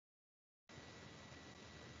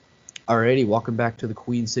Alrighty, welcome back to the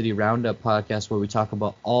Queen City Roundup podcast where we talk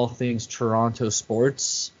about all things Toronto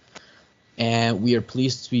sports. And we are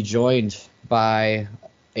pleased to be joined by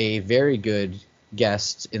a very good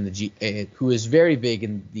guest in the who is very big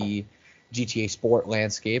in the GTA sport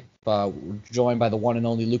landscape. We're joined by the one and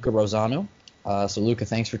only Luca Rosano. So Luca,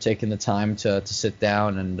 thanks for taking the time to sit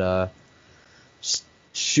down and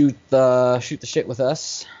shoot the shit with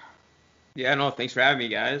us. Yeah, no, thanks for having me,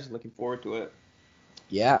 guys. Looking forward to it.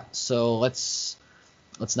 Yeah, so let's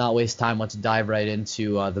not waste time. Let's dive right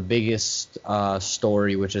into the biggest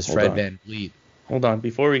story, which is Fred VanVleet. Hold on.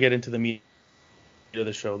 Before we get into the meat of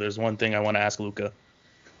the show, there's one thing I want to ask Luca.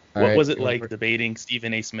 All what right, was it like debating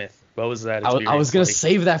Stephen A. Smith? What was that experience I was going to like?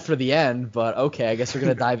 save that for the end, but okay, I guess we're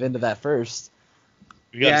going to dive into that first.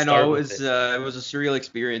 Yeah, no, it was a surreal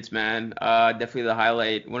experience, man. Definitely the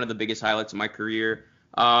highlight, one of the biggest highlights of my career.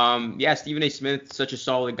 Yeah, Stephen A. Smith, such a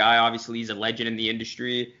solid guy. Obviously, he's a legend in the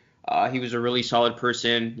industry. He was a really solid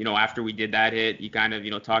person. You know, after we did that hit, he kind of,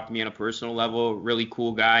 talked to me on a personal level. Really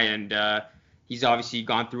cool guy, and he's obviously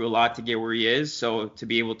gone through a lot to get where he is. So to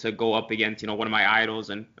be able to go up against, one of my idols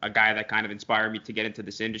and a guy that kind of inspired me to get into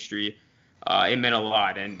this industry, it meant a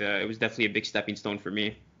lot, and it was definitely a big stepping stone for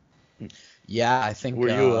me. Yeah, I think. Were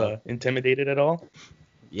you intimidated at all?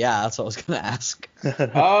 Yeah, that's what I was gonna ask.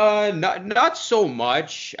 Not so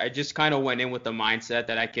much. I just kind of went in with the mindset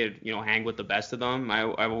that I could, hang with the best of them.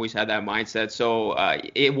 I've always had that mindset. So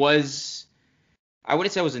it was, I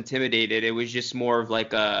wouldn't say I was intimidated. It was just more of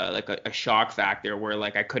like a shock factor where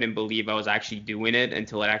like I couldn't believe I was actually doing it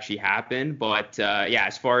until it actually happened. But yeah,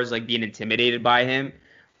 as far as like being intimidated by him,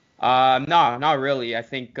 no, not really. I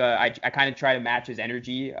think I kind of try to match his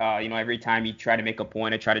energy. Every time he try to make a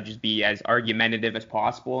point, I try to just be as argumentative as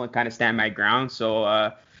possible and kind of stand my ground. So,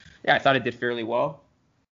 yeah, I thought it did fairly well.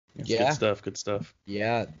 Yeah. Good stuff.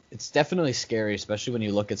 Yeah, it's definitely scary, especially when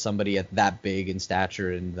you look at somebody at that big in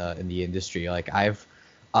stature in the industry. Like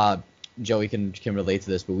Joey can relate to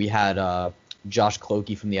this, but we had Josh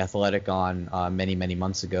Clokey from The Athletic on many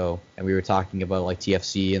months ago, and we were talking about like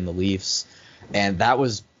TFC and the Leafs, and that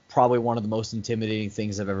was probably one of the most intimidating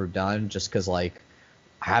things I've ever done, just because like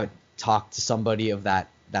I haven't talked to somebody of that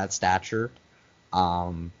stature,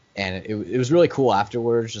 and it was really cool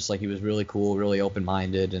afterwards. Just like he was really cool, really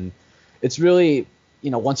open-minded, and it's really,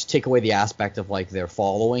 once you take away the aspect of like their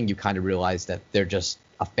following, you kind of realize that they're just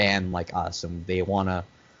a fan like us, and they want to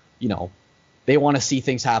see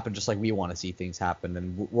things happen just like we want to see things happen,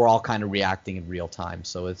 and we're all kind of reacting in real time.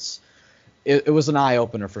 So it was an eye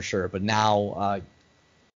opener for sure. But now,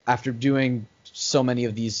 after doing so many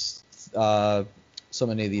of these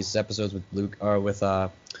episodes with Luke or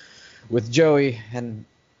with Joey, and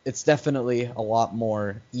it's definitely a lot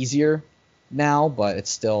more easier now, but it's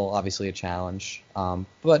still obviously a challenge.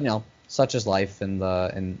 But such is life in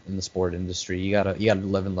the sport industry. You gotta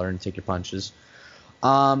live and learn, take your punches.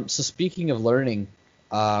 So speaking of learning,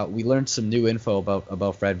 we learned some new info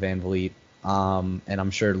about Fred VanVleet, and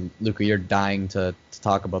I'm sure Luca, you're dying to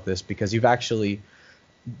talk about this because you've actually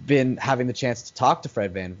been having the chance to talk to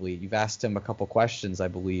Fred VanVleet. You've asked him a couple questions, I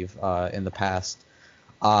believe, in the past.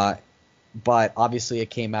 But obviously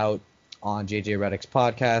it came out on JJ Redick's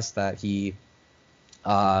podcast that he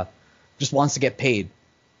just wants to get paid,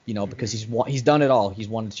 because he's done it all. He's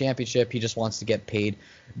won the championship. He just wants to get paid.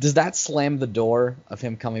 Does that slam the door of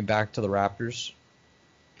him coming back to the Raptors?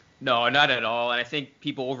 No, not at all. And I think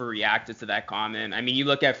people overreacted to that comment. I mean, you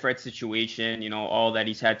look at Fred's situation, all that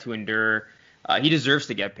he's had to endure. He deserves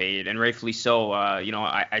to get paid, and rightfully so.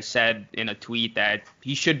 I said in a tweet that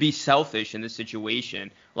he should be selfish in this situation.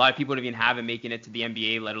 A lot of people don't even have him making it to the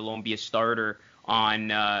NBA, let alone be a starter on,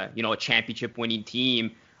 a championship-winning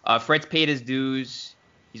team. Fred's paid his dues.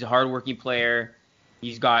 He's a hardworking player.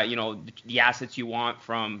 He's got, the assets you want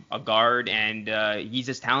from a guard, and he's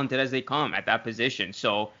as talented as they come at that position.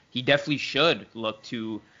 So he definitely should look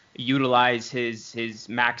to utilize his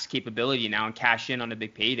max capability now and cash in on a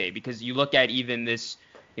big payday, because you look at even this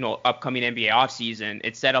upcoming NBA offseason,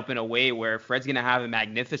 it's set up in a way where Fred's going to have a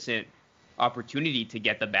magnificent opportunity to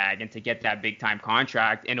get the bag and to get that big time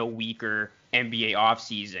contract in a weaker NBA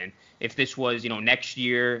offseason. If this was next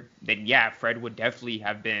year, then yeah, Fred would definitely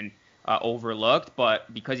have been overlooked,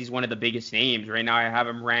 but because he's one of the biggest names right now, I have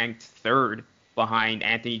him ranked third behind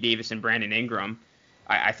Anthony Davis and Brandon Ingram.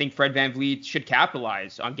 I think Fred VanVleet should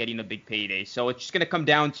capitalize on getting a big payday. So it's just going to come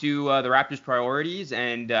down to the Raptors' priorities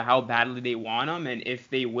and how badly they want him, and if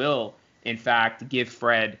they will, in fact, give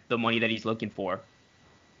Fred the money that he's looking for.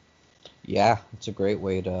 Yeah, it's a great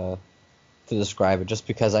way to describe it, just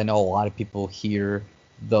because I know a lot of people hear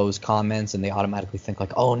those comments and they automatically think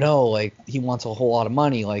like, oh no, like he wants a whole lot of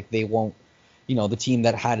money, like they won't, the team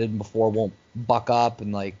that had him before won't buck up,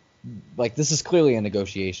 and like this is clearly a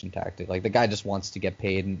negotiation tactic. Like the guy just wants to get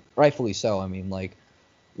paid, and rightfully so. I mean, like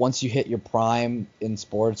once you hit your prime in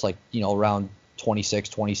sports, like around 26,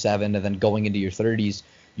 27, and then going into your 30s,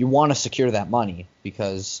 you want to secure that money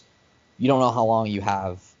because you don't know how long you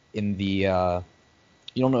have in the how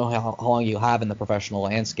long you have in the professional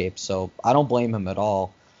landscape. So I don't blame him at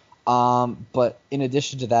all. But in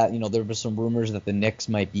addition to that, there were some rumors that the Knicks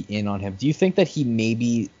might be in on him. Do you think that he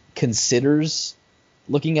maybe considers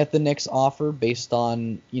looking at the Knicks offer based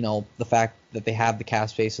on, the fact that they have the cap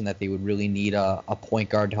space and that they would really need a point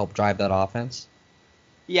guard to help drive that offense?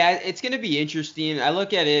 Yeah, it's going to be interesting. I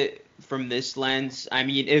look at it from this lens. I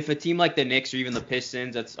mean, if a team like the Knicks or even the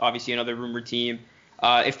Pistons, that's obviously another rumored team,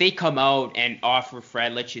 if they come out and offer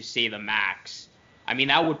Fred, let's just say the max, I mean,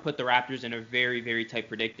 that would put the Raptors in a very, very tight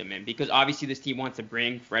predicament because obviously this team wants to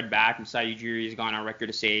bring Fred back. Masai Ujiri has gone on record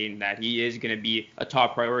as saying that he is going to be a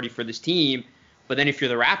top priority for this team. But then if you're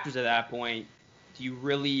the Raptors at that point, do you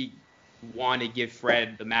really want to give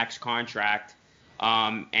Fred the max contract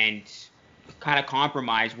and kind of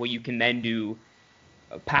compromise what you can then do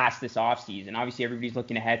past this offseason? Obviously, everybody's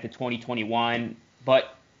looking ahead to 2021,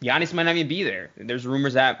 but Giannis might not even be there. There's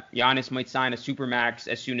rumors that Giannis might sign a supermax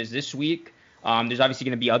as soon as this week. There's obviously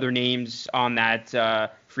going to be other names on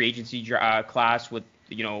that free agency class with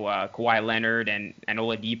Kawhi Leonard and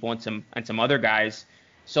Oladipo and some other guys.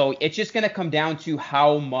 So it's just going to come down to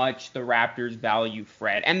how much the Raptors value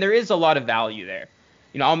Fred, and there is a lot of value there.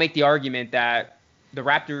 I'll make the argument that the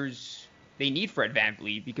Raptors, they need Fred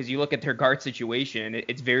VanVleet because you look at their guard situation,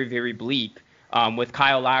 it's very, very bleak. With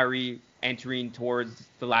Kyle Lowry entering towards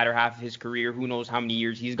the latter half of his career, who knows how many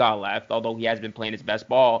years he's got left, although he has been playing his best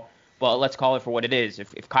ball. But let's call it for what it is.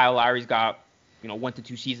 If Kyle Lowry's got 1 to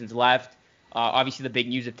 2 seasons left, obviously the big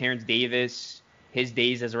news of Terrence Davis, his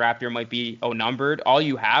days as a Raptor might be numbered. All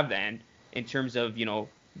you have then in terms of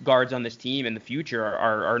guards on this team in the future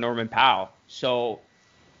are Norman Powell. So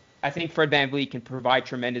I think Fred VanVleet can provide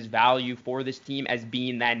tremendous value for this team as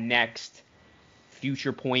being that next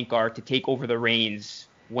future point guard to take over the reins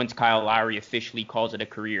once Kyle Lowry officially calls it a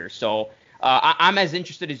career. So I'm as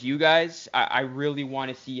interested as you guys. I really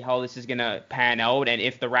want to see how this is going to pan out. And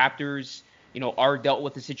if the Raptors, are dealt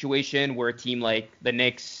with a situation where a team like the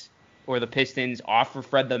Knicks or the Pistons offer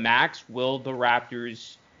Fred the max, will the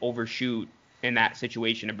Raptors overshoot in that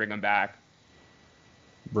situation to bring him back?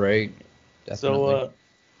 Right. Definitely.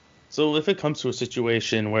 So if it comes to a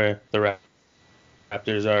situation where the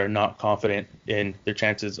Raptors are not confident in their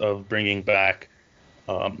chances of bringing back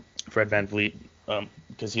Fred VanVleet,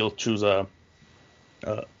 because he'll choose a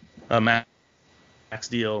max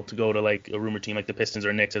deal to go to like a rumor team like the Pistons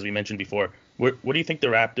or Knicks, as we mentioned before. What do you think the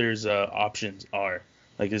Raptors' options are?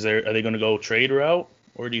 Like, are they going to go trade route,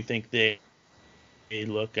 or do you think they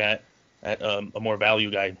look at a more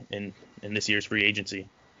value guy in this year's free agency?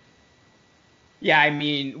 Yeah, I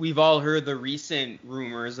mean, we've all heard the recent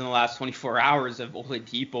rumors in the last 24 hours of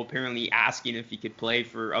Oladipo apparently asking if he could play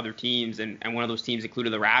for other teams, and one of those teams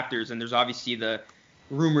included the Raptors. And there's obviously the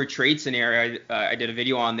rumored trade scenario. I did a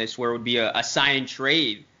video on this where it would be a sign and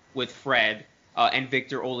trade with Fred and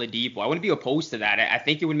Victor Oladipo. I wouldn't be opposed to that. I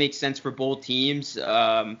think it would make sense for both teams,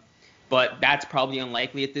 but that's probably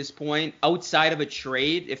unlikely at this point. Outside of a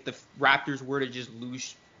trade, if the Raptors were to just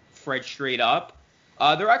lose Fred straight up,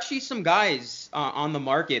 there are actually some guys on the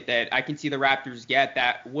market that I can see the Raptors get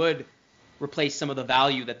that would replace some of the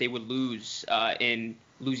value that they would lose in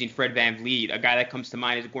losing Fred VanVleet. A guy that comes to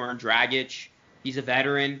mind is Goran Dragic. He's a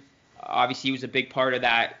veteran. Obviously, he was a big part of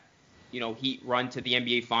that Heat run to the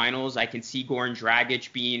NBA Finals. I can see Goran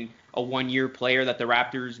Dragic being a one-year player that the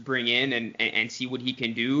Raptors bring in and see what he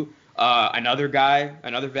can do. Another guy,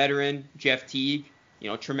 another veteran, Jeff Teague,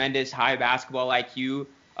 tremendous high basketball IQ.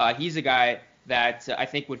 He's a guy that I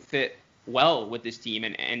think would fit well with this team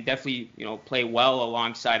and definitely, play well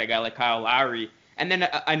alongside a guy like Kyle Lowry. And then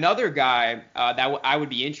another guy that I would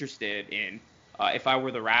be interested in if I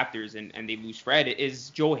were the Raptors and they lose Fred is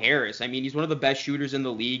Joe Harris. I mean, he's one of the best shooters in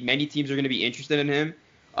the league. Many teams are going to be interested in him.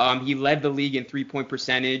 He led the league in three-point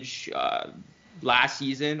percentage last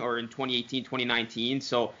season or in 2018, 2019.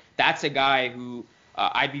 So that's a guy who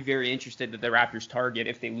I'd be very interested that the Raptors target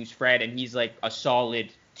if they lose Fred, and he's like a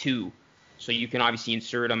solid 2. So you can obviously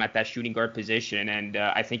insert him at that shooting guard position, and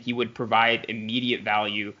I think he would provide immediate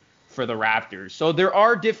value for the Raptors. So there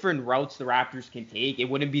are different routes the Raptors can take. It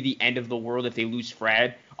wouldn't be the end of the world if they lose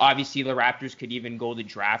Fred. Obviously, the Raptors could even go the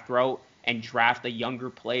draft route and draft a younger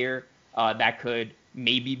player that could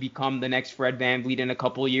maybe become the next Fred VanVleet in a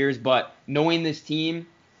couple of years. But knowing this team,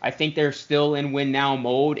 I think they're still in win now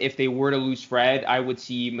mode. If they were to lose Fred, I would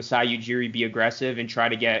see Masai Ujiri be aggressive and try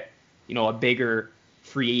to get, a bigger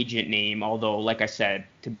free agent name. Although, like I said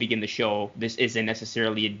to begin the show, this isn't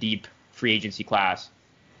necessarily a deep free agency class.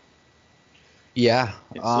 Yeah.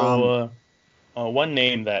 So one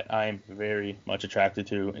name that I'm very much attracted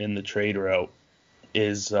to in the trade route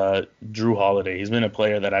is Jrue Holiday. He's been a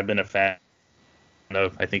player that I've been a fan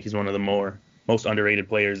of. I think he's one of the most underrated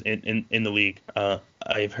players in the league.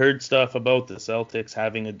 I've heard stuff about the Celtics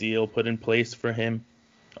having a deal put in place for him.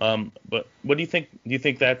 But what do you think? Do you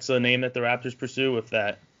think that's a name that the Raptors pursue if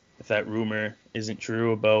that rumor isn't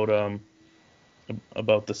true about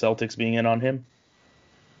the Celtics being in on him?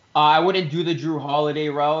 I wouldn't do the Jrue Holiday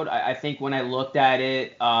route. I think when I looked at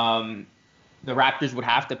it, the Raptors would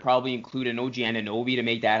have to probably include an OG Anunoby to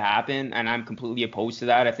make that happen, and I'm completely opposed to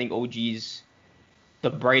that. I think OG's the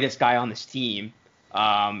brightest guy on this team.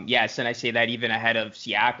 Yes, and I say that even ahead of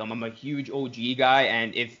Siakam. I'm a huge OG guy,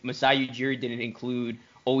 and if Masai Ujiri didn't include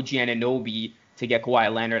OG Anunoby to get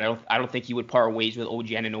Kawhi Leonard, I don't think he would part ways with OG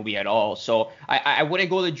Anunoby at all. So I wouldn't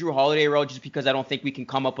go the Jrue Holiday route just because I don't think we can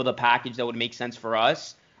come up with a package that would make sense for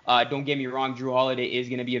us. Don't get me wrong, Jrue Holiday is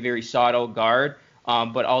going to be a very sought-out guard,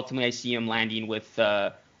 but ultimately I see him landing with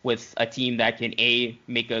a team that can A,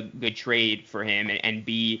 make a good trade for him, and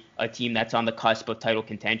B, a team that's on the cusp of title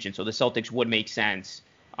contention. So the Celtics would make sense.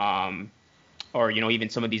 Or, even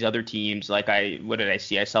some of these other teams, what did I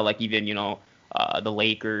see? I saw even, the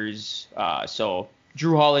Lakers. So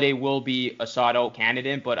Jrue Holiday will be a sought-out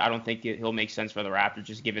candidate, but I don't think he'll make sense for the Raptors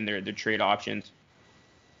just given their trade options.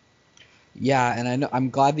 Yeah, and I'm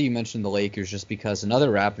glad that you mentioned the Lakers just because another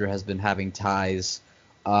Raptor has been having ties.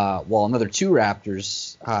 Another two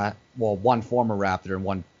Raptors. One former Raptor and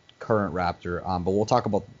one current Raptor. But we'll talk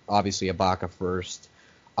about obviously Ibaka first.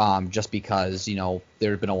 Just because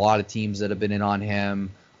there have been a lot of teams that have been in on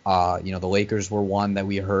him. The Lakers were one that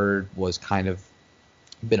we heard was kind of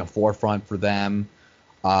been a forefront for them.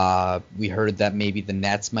 We heard that maybe the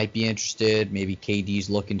Nets might be interested. Maybe KD's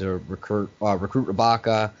looking to recruit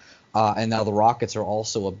Ibaka. And now the Rockets are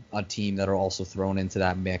also a team that are also thrown into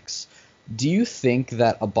that mix. Do you think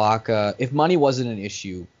that Ibaka, if money wasn't an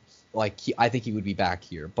issue, I think he would be back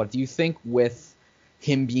here. But do you think with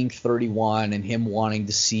him being 31 and him wanting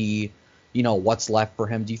to see, what's left for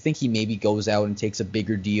him, do you think he maybe goes out and takes a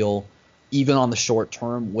bigger deal, even on the short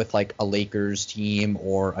term, with a Lakers team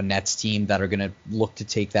or a Nets team that are going to look to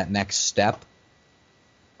take that next step?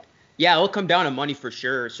 Yeah, it'll come down to money for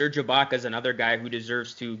sure. Serge Ibaka is another guy who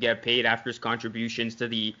deserves to get paid after his contributions to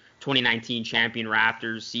the 2019 champion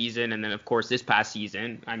Raptors season, and then, of course, this past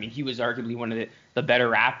season. I mean, he was arguably one of the better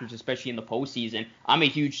Raptors, especially in the postseason. I'm a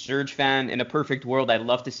huge Serge fan. In a perfect world, I'd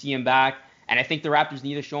love to see him back, and I think the Raptors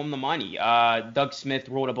need to show him the money. Doug Smith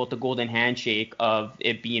wrote about the golden handshake of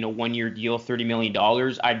it being a one-year deal, $30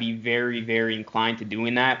 million. I'd be very, very inclined to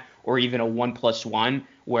doing that, or even a 1+1,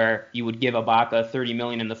 where you would give Ibaka $30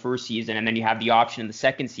 million in the first season, and then you have the option in the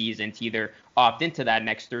second season to either opt into that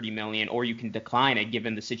next $30 million, or you can decline it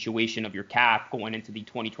given the situation of your cap going into the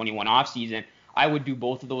 2021 offseason. I would do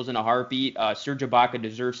both of those in a heartbeat. Serge Ibaka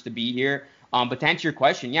deserves to be here. But to answer your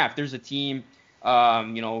question, yeah, if there's a team,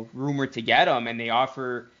 rumored to get him and they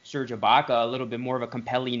offer Serge Ibaka a little bit more of a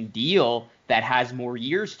compelling deal that has more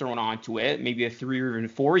years thrown onto it, maybe a 3 or even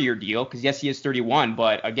 4-year deal, because yes, he is 31,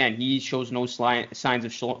 but again, he shows no signs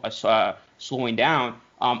of slowing down.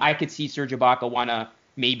 I could see Serge Ibaka want to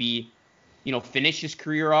maybe, finish his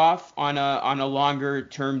career off on a longer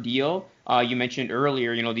term deal. You mentioned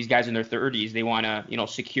earlier, these guys in their 30s, they want to,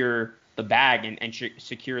 secure the bag and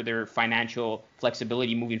secure their financial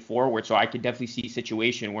flexibility moving forward. So I could definitely see a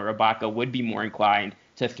situation where Ibaka would be more inclined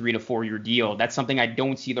to a 3 to 4 year deal. That's something I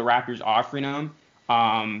don't see the Raptors offering him.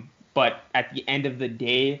 But at the end of the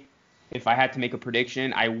day, if I had to make a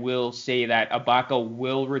prediction, I will say that Ibaka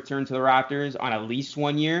will return to the Raptors on at least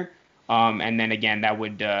 1 year. And then again, that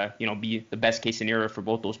would be the best case scenario for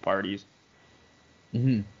both those parties.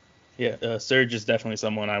 Mm-hmm. Yeah, Serge is definitely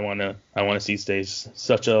someone I wanna see stay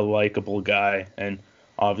such a likable guy and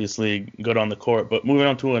obviously good on the court. But moving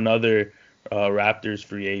on to another Raptors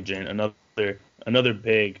free agent, another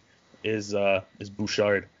big is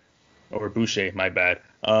Bouchard or Boucher, my bad.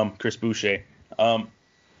 Chris Boucher. How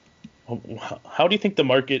do you think the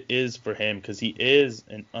market is for him? Because he is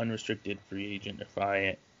an unrestricted free agent, if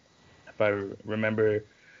I remember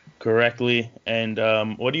correctly. And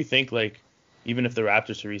what do you think, even if the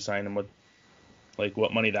Raptors re-sign him,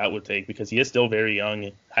 what money that would take? Because he is still very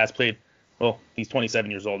young. Has played, he's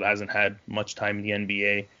 27 years old. Hasn't had much time in the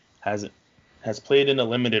NBA. Has played in a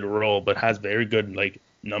limited role, but has very good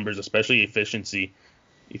numbers, especially efficiency.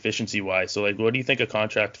 efficiency-wise. So, like, what do you think a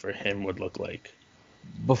contract for him would look like?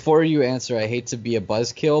 Before you answer, I hate to be a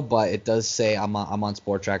buzzkill, but it does say I'm on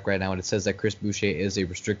Sport Track right now, and it says that Chris Boucher is a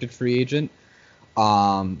restricted free agent.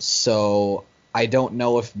 So I don't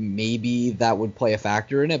know if maybe that would play a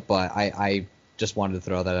factor in it, but I just wanted to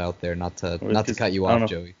throw that out there, not to cut you off,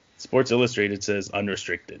 Joey. Sports Illustrated says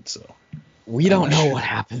unrestricted, so we don't know what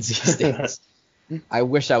happens these days. I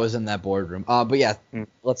wish I was in that boardroom. But yeah,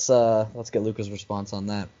 let's get Luca's response on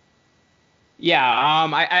that. Yeah,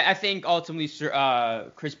 I think ultimately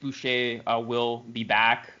Chris Boucher will be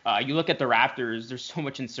back. You look at the Raptors, there's so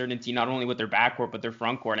much uncertainty, not only with their backcourt, but their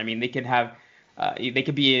frontcourt. I mean, they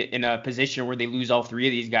could be in a position where they lose all three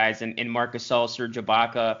of these guys in Marc Gasol, Serge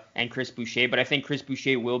Ibaka, and Chris Boucher. But I think Chris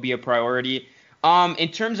Boucher will be a priority.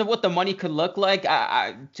 In terms of what the money could look like,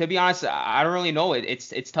 to be honest, I don't really know.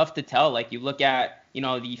 It's tough to tell. Like, you look at,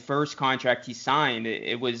 the first contract he signed,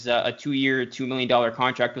 it was a 2-year, $2 million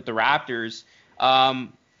contract with the Raptors.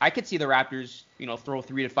 I could see the Raptors, throw $3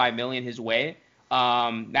 to $5 million his way.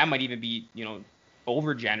 That might even be,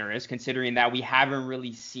 over generous, considering that we haven't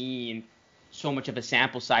really seen so much of a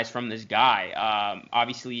sample size from this guy.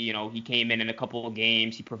 Obviously, he came in a couple of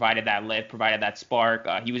games. He provided that lift, provided that spark.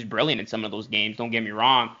 He was brilliant in some of those games, don't get me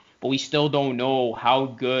wrong. But we still don't know how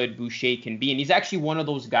good Boucher can be. And he's actually one of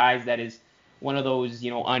those guys that is one of those,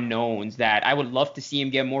 unknowns that I would love to see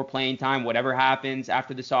him get more playing time, whatever happens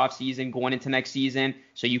after this offseason, going into next season,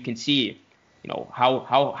 so you can see, how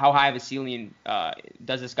high of a ceiling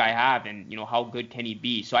does this guy have, and, how good can he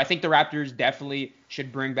be. So I think the Raptors definitely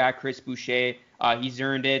should bring back Chris Boucher. He's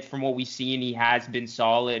earned it. From what we've seen, he has been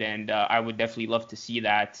solid, and I would definitely love to see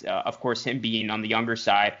that. Of course, him being on the younger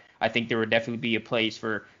side, I think there would definitely be a place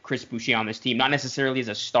for Chris Boucher on this team, not necessarily as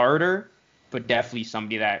a starter, but definitely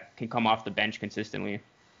somebody that can come off the bench consistently.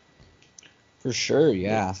 For sure,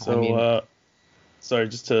 yeah. So, sorry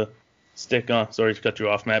to cut you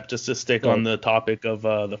off, Matt. Just to stick on the topic of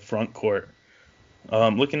the front court.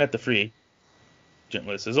 Looking at the free agent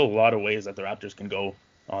list, there's a lot of ways that the Raptors can go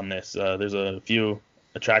on this. There's a few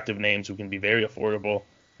attractive names who can be very affordable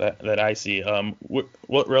that I see.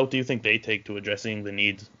 What route do you think they take to addressing the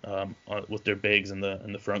needs with their bigs in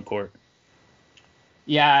the front court?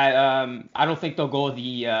 Yeah, I don't think they'll go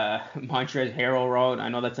the Montrezl Harrell route. I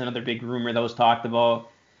know that's another big rumor that was talked about.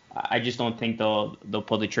 I just don't think they'll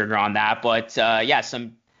pull the trigger on that. But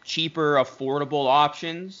some cheaper, affordable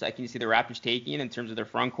options I can see the Raptors taking in terms of their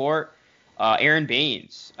front court. Aaron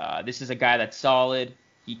Baines. This is a guy that's solid.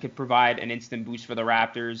 He could provide an instant boost for the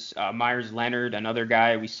Raptors. Myers Leonard, another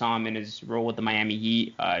guy. We saw him in his role with the Miami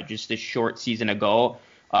Heat just this short season ago.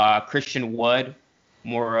 Christian Wood,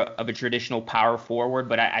 more of a traditional power forward,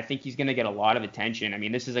 but I think he's going to get a lot of attention. I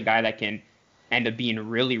mean, this is a guy that can end up being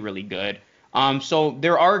really, really good. So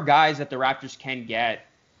there are guys that the Raptors can get,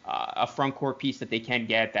 a front court piece that they can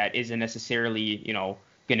get that isn't necessarily,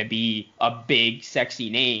 going to be a big, sexy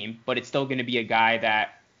name, but it's still going to be a guy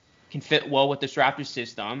that can fit well with this Raptors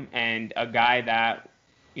system, and a guy that,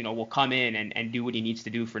 will come in and do what he needs to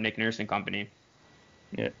do for Nick Nurse and company.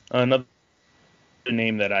 Yeah. Another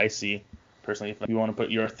name that I see, personally, if you want to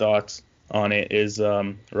put your thoughts on it, is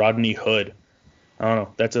Rodney Hood. I don't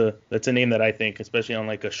know. That's a name that I think, especially on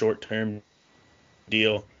like a short-term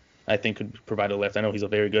deal, I think could provide a lift. I know he's a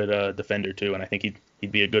very good defender too, and I think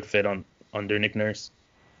he'd be a good fit under Nick Nurse.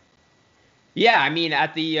 Yeah, I mean,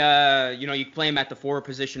 at the you play him at the forward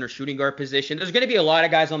position or shooting guard position. There's going to be a lot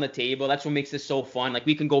of guys on the table. That's what makes this so fun. Like,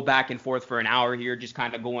 we can go back and forth for an hour here, just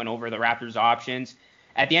kind of going over the Raptors' options.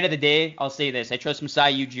 At the end of the day, I'll say this: I trust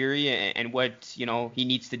Masai Ujiri and what he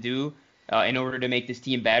needs to do in order to make this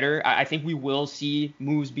team better. I think we will see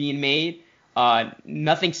moves being made.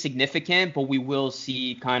 Nothing significant, but we will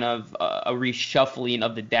see kind of a reshuffling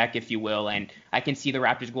of the deck, if you will. And I can see the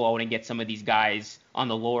Raptors go out and get some of these guys on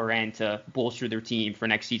the lower end to bolster their team for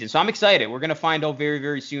next season. So I'm excited. We're going to find out very,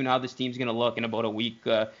 very soon how this team's going to look in about a week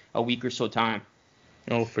or so time.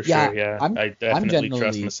 Oh, for sure. Yeah, I definitely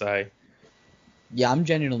trust Masai. Yeah, I'm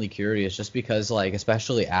genuinely curious, just because, like,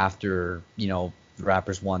 especially after, the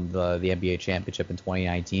Raptors won the NBA championship in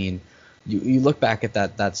 2019, you look back at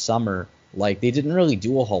that summer, like, they didn't really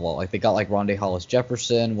do a whole lot. Like, they got, like, Rondae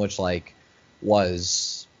Hollis-Jefferson, which, like,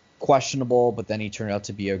 was questionable, but then he turned out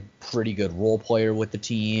to be a pretty good role player with the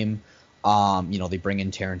team. They bring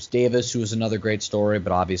in Terrence Davis, who was another great story,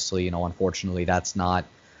 but obviously, unfortunately, that's not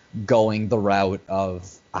going the route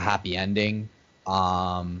of a happy ending.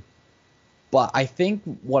 But I think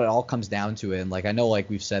what it all comes down to, and like I know, like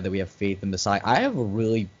we've said that we have faith in Masai. I have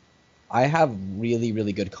really,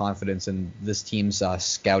 really good confidence in this team's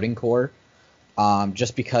scouting core,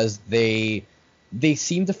 just because they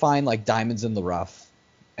seem to find like diamonds in the rough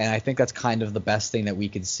And I think that's kind of the best thing that we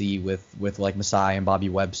could see with like Masai and Bobby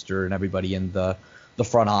Webster and everybody in the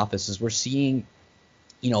front office is we're seeing,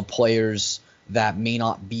 players that may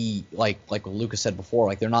not be like Lucas said before,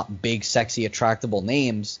 like they're not big, sexy, attractable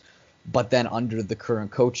names, but then under the current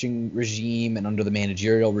coaching regime and under the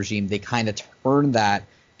managerial regime, they kind of turn that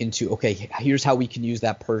into, okay, here's how we can use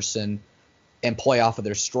that person and play off of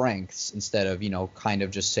their strengths instead of, kind of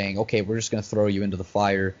just saying, okay, we're just going to throw you into the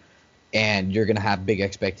fire and you're going to have big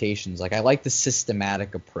expectations. Like, I like the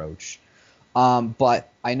systematic approach. But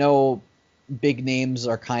I know big names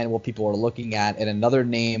are kind of what people are looking at. And another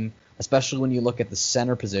name, especially when you look at the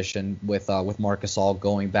center position with Marc Gasol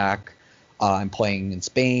going back and playing in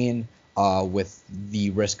Spain, with the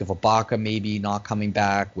risk of Ibaka maybe not coming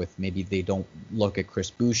back, with maybe they don't look at Chris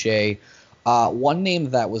Boucher. One name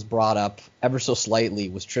that was brought up ever so slightly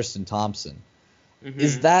was Tristan Thompson. Mm-hmm.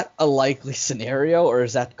 Is that a likely scenario, or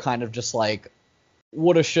is that kind of just like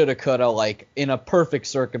woulda, shoulda, coulda, like in a perfect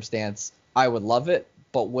circumstance, I would love it,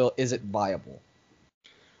 but is it viable?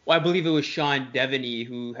 Well, I believe it was Sean Devaney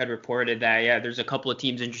who had reported that, yeah, there's a couple of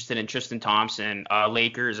teams interested in Tristan Thompson,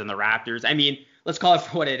 Lakers and the Raptors. I mean, let's call it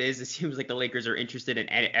for what it is. It seems like the Lakers are interested in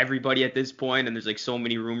everybody at this point, and there's like so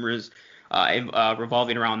many rumors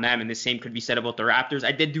revolving around them, and the same could be said about the Raptors.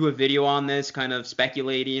 I did do a video on this, kind of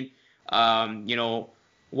speculating,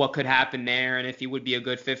 what could happen there and if he would be a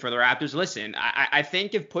good fit for the Raptors. Listen, I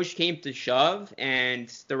think if push came to shove and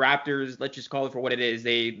the Raptors, let's just call it for what it is,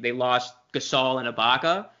 they lost Gasol and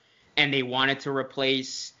Ibaka, and they wanted to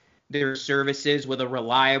replace their services with a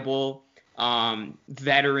reliable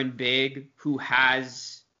veteran big who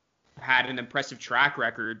has had an impressive track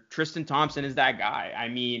record, Tristan Thompson is that guy. I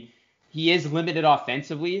mean, he is limited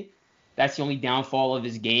offensively. That's the only downfall of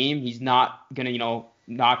his game. He's not going to,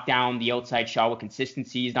 knock down the outside shot with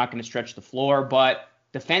consistency. He's not going to stretch the floor. But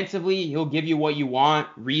defensively, he'll give you what you want.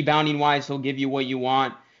 Rebounding-wise, he'll give you what you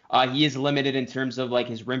want. He is limited in terms of, like,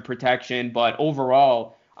 his rim protection. But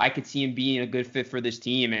overall, I could see him being a good fit for this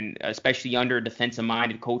team, and especially under a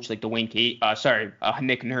defensive-minded coach like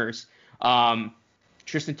Nick Nurse.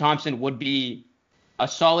 Tristan Thompson would be a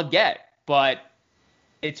solid get. But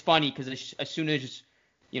it's funny because as soon as,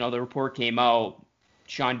 the report came out,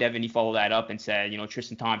 Sean Devaney followed that up and said,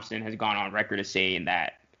 Tristan Thompson has gone on record as saying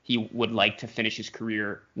that he would like to finish his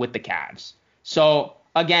career with the Cavs. So,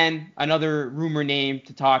 again, another rumor name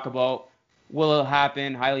to talk about. Will it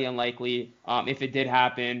happen? Highly unlikely. If it did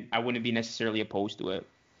happen, I wouldn't be necessarily opposed to it.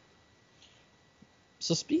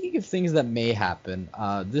 So speaking of things that may happen,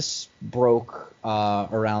 this broke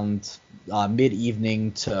around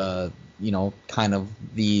mid-evening to, kind of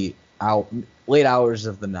the late hours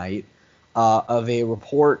of the night. Of a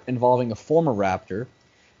report involving a former Raptor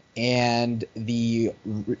and the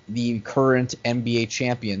current NBA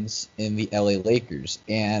champions in the LA Lakers.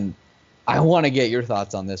 And I want to get your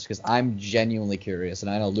thoughts on this because I'm genuinely curious. And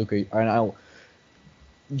I know Luca, I know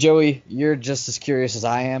Joey, you're just as curious as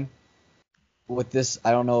I am with this.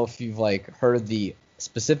 I don't know if you've heard the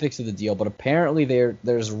specifics of the deal, but apparently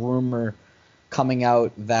there's rumor coming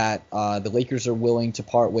out that the Lakers are willing to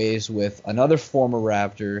part ways with another former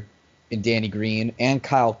Raptor in Danny Green and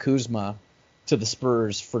Kyle Kuzma to the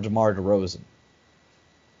Spurs for DeMar DeRozan.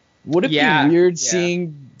 Would it be weird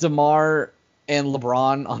seeing DeMar and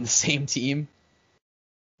LeBron on the same team?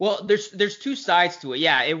 Well, there's two sides to it.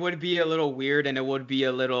 Yeah, it would be a little weird, and it would be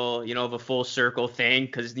a little, of a full circle thing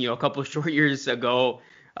because, a couple of short years ago,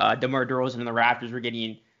 DeMar DeRozan and the Raptors were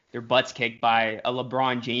getting their butts kicked by a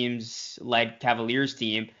LeBron James-led Cavaliers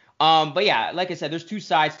team. But yeah, like I said, there's two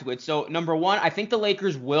sides to it. So number one, I think the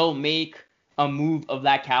Lakers will make a move of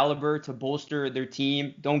that caliber to bolster their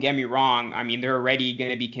team. Don't get me wrong. I mean, they're already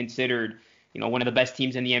going to be considered, one of the best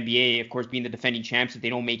teams in the NBA, of course, being the defending champs if they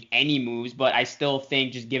don't make any moves. But I still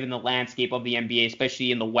think just given the landscape of the NBA,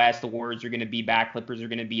 especially in the West, the Warriors are going to be back. Clippers are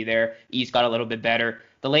going to be there. East got a little bit better.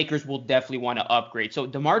 The Lakers will definitely want to upgrade. So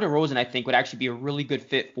DeMar DeRozan, I think, would actually be a really good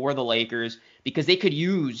fit for the Lakers because they could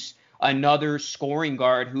use another scoring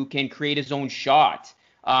guard who can create his own shot.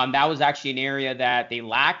 That was actually an area that they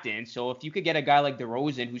lacked in. So if you could get a guy like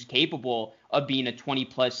DeRozan who's capable of being a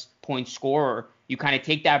 20-plus point scorer, you kind of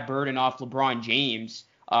take that burden off LeBron James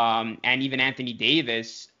and even Anthony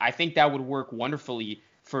Davis. I think that would work wonderfully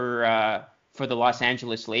for the Los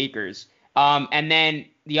Angeles Lakers. And then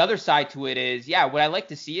the other side to it is, would I like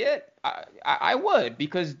to see it? I would,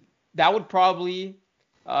 because that would probably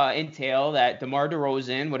entail that DeMar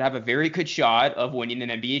DeRozan would have a very good shot of winning an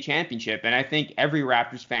NBA championship. And I think every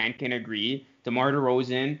Raptors fan can agree DeMar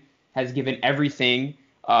DeRozan has given everything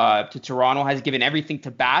to Toronto, has given everything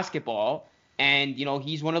to basketball. And,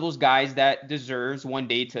 he's one of those guys that deserves one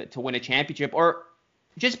day to win a championship, or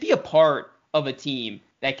just be a part of a team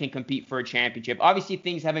that can compete for a championship. Obviously,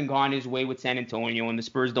 things haven't gone his way with San Antonio, and the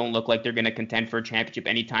Spurs don't look like they're going to contend for a championship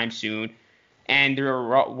anytime soon. And there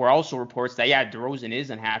were also reports that, yeah, DeRozan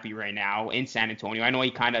is unhappy right now in San Antonio. I know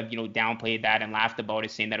he kind of, downplayed that and laughed about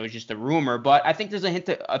it, saying that it was just a rumor, but I think there's a hint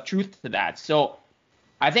of truth to that. So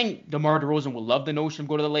I think DeMar DeRozan would love the notion of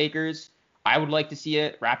go to the Lakers. I would like to see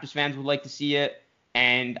it. Raptors fans would like to see it.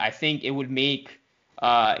 And I think it would make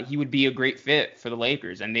he would be a great fit for the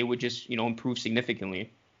Lakers, and they would just, improve significantly.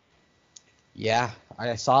 Yeah,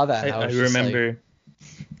 I saw that. I remember.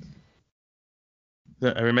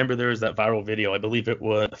 I remember there was that viral video. I believe it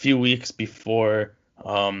was a few weeks before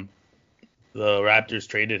the Raptors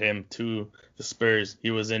traded him to the Spurs. He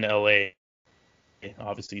was in LA.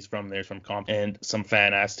 Obviously, he's from there, he's from Compton. And some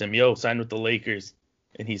fan asked him, "Yo, sign with the Lakers,"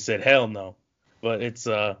 and he said, "Hell no." But it's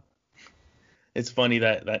funny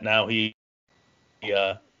that now he's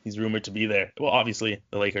rumored to be there. Well, obviously,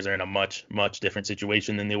 the Lakers are in a much different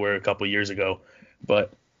situation than they were a couple years ago.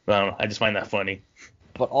 But I don't know. I just find that funny.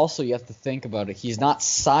 But also, you have to think about it. He's not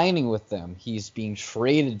signing with them. He's being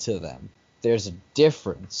traded to them. There's a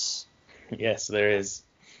difference. Yes, there is.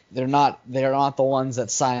 They're not the ones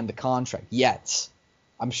that signed the contract yet.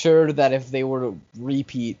 I'm sure that if they were to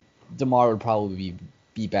repeat, DeMar would probably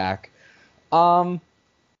be back.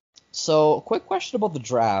 So, quick question about the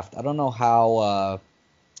draft. I don't know how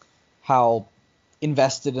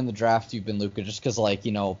invested in the draft you've been, Luka, just because,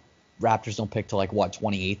 Raptors don't pick till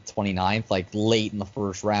 28th, 29th, late in the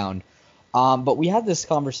first round. But we had this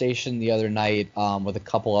conversation the other night with a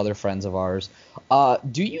couple other friends of ours.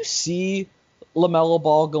 Do you see LaMelo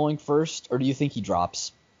Ball going first, or do you think he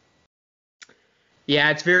drops? Yeah,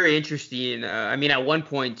 it's very interesting. At one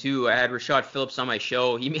point, too, I had Rashad Phillips on my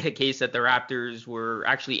show. He made a case that the Raptors were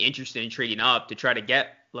actually interested in trading up to try to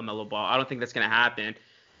get LaMelo Ball. I don't think that's going to happen.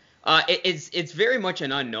 It's very much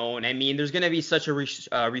an unknown. There's going to be such a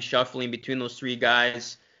reshuffling between those three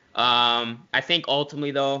guys. I think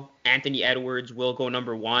ultimately, though, Anthony Edwards will go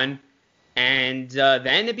number one. And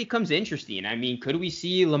then it becomes interesting. Could we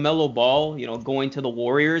see LaMelo Ball, going to the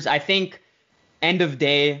Warriors? I think end of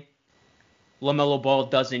day, LaMelo Ball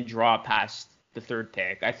doesn't drop past the third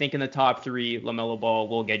pick. I think in the top three, LaMelo Ball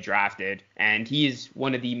will get drafted. And he's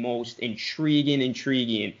one of the most intriguing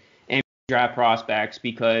NBA draft prospects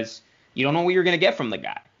because you don't know what you're going to get from the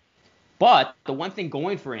guy. But the one thing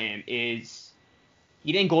going for him is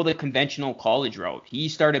he didn't go the conventional college route. He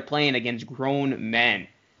started playing against grown men.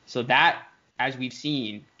 So that, as we've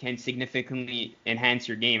seen, can significantly enhance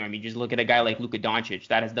your game. Just look at a guy like Luka Doncic.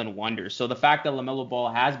 That has done wonders. So the fact that LaMelo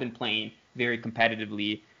Ball has been playing very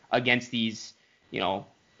competitively against these,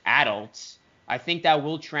 adults, I think that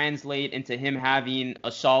will translate into him having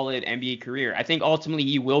a solid NBA career. I think ultimately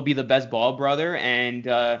he will be the best ball brother, and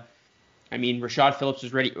Rashad Phillips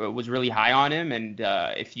was really high on him, and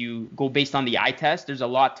if you go based on the eye test, there's a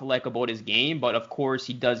lot to like about his game, but of course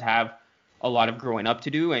he does have a lot of growing up to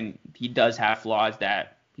do, and he does have flaws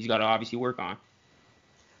that he's got to obviously work on.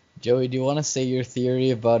 Joey, do you want to say your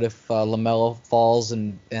theory about if LaMelo falls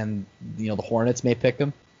and the Hornets may pick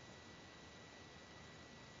him?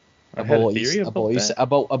 About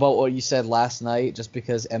what you said last night, just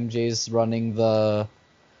because MJ's running the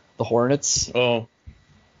Hornets. Oh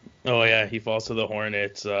yeah, he falls to the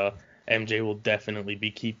Hornets. MJ will definitely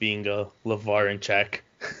be keeping LeVar in check.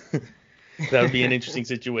 That would be an interesting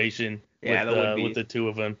situation with the two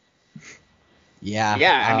of them. Yeah.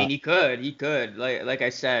 Yeah, he could. Like I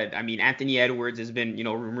said, Anthony Edwards has been,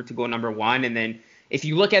 rumored to go number one. And then if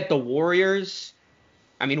you look at the Warriors,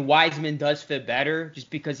 Wiseman does fit better just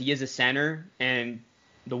because he is a center and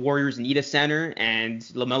the Warriors need a center, and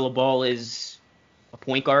LaMelo Ball is a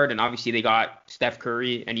point guard, and obviously they got Steph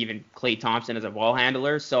Curry and even Klay Thompson as a ball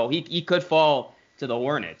handler. So he could fall to the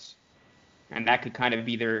Hornets, and that could kind of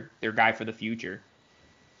be their guy for the future.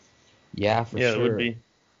 Yeah, for sure. Yeah, it would be.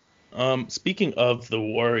 Speaking of the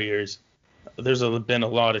Warriors, there's been a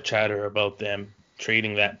lot of chatter about them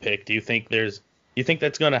trading that pick. Do you think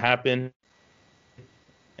that's going to happen?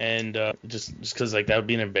 And just because that would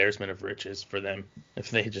be an embarrassment of riches for them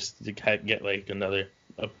if they just get another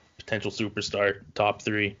potential superstar top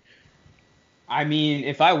three.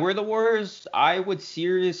 If I were the Warriors, I would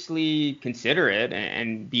seriously consider it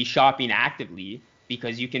and be shopping actively,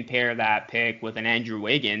 because you can pair that pick with an Andrew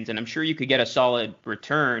Wiggins, and I'm sure you could get a solid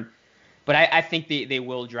return. But I think they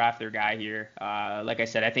will draft their guy here. Like I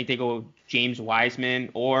said, I think they go James Wiseman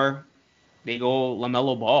or they go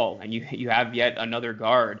LaMelo Ball, and you have yet another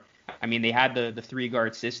guard. They had the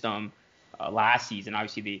 3-guard system last season.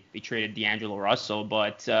 Obviously, they traded D'Angelo Russell,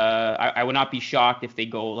 but I would not be shocked if they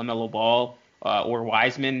go LaMelo Ball or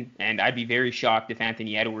Wiseman, and I'd be very shocked if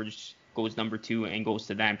Anthony Edwards goes number 2 and goes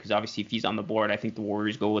to them, because obviously if he's on the board, I think the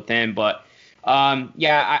Warriors go with him. But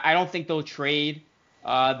I don't think they'll trade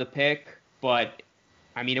the pick, but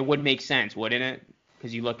I mean, it would make sense, wouldn't it?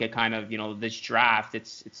 Because you look at kind of, this draft,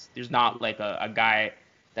 it's there's not like a guy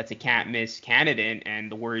that's a can't miss candidate,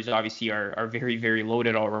 and the Warriors obviously are very, very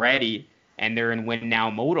loaded already, and they're in win now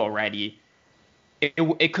mode already.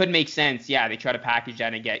 It could make sense. Yeah, they try to package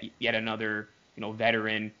that and get yet another,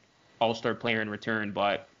 veteran all-star player in return,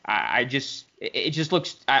 but it just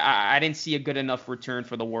looks, I didn't see a good enough return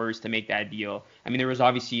for the Warriors to make that deal. I mean, there was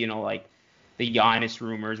obviously, like the Giannis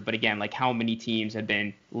rumors, but again, like how many teams have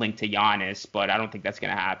been linked to Giannis, but I don't think that's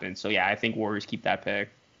going to happen. So yeah, I think Warriors keep that pick.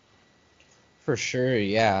 For sure,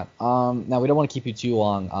 yeah. Now we don't want to keep you too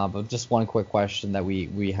long, but just one quick question that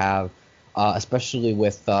we have, especially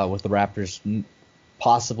with the Raptors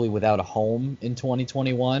possibly without a home in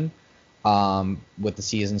 2021, with the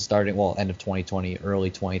season starting, end of 2020,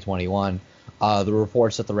 early 2021. The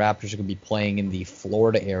reports that the Raptors are going to be playing in the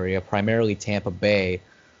Florida area, primarily Tampa Bay.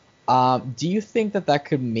 Do you think that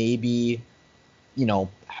could maybe,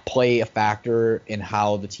 play a factor in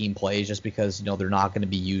how the team plays, just because, they're not going to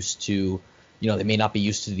be used to, they may not be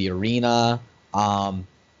used to the arena.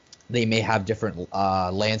 They may have different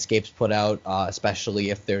landscapes put out, especially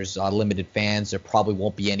if there's limited fans. There probably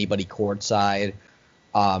won't be anybody courtside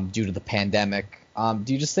due to the pandemic.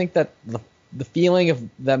 Do you just think that the feeling of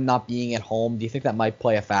them not being at home, do you think that might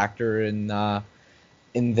play a factor in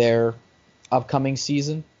their upcoming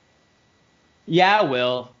season? Yeah,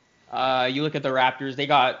 Will. You look at the Raptors, they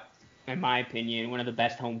got, in my opinion, one of the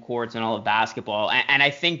best home courts in all of basketball. And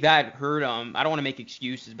I think that hurt them. I don't want to make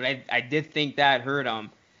excuses, but I did think that hurt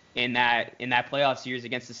them in that playoff series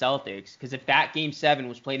against the Celtics. Because if that Game 7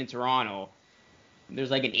 was played in Toronto,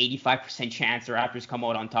 there's like an 85% chance the Raptors come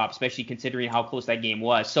out on top, especially considering how close that game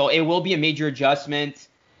was. So it will be a major adjustment.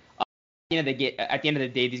 At the end of the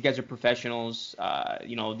day, these guys are professionals.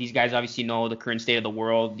 These guys obviously know the current state of the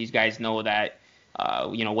world. These guys know that,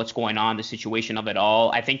 what's going on, the situation of it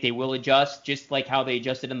all. I think they will adjust, just like how they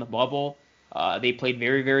adjusted in the bubble. They played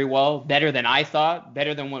very, very well, better than I thought,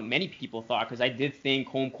 better than what many people thought, because I did think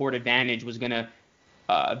home court advantage was going to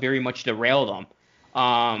very much derail them.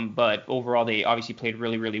 But overall, they obviously played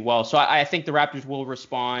really, really well. So I think the Raptors will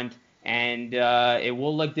respond, and it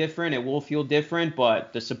will look different. It will feel different,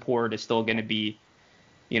 but the support is still going to be,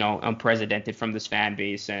 unprecedented from this fan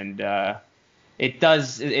base. And it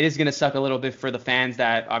is going to suck a little bit for the fans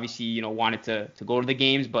that obviously, wanted to go to the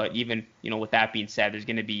games. But even, with that being said, there's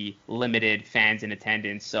going to be limited fans in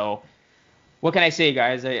attendance. So what can I say,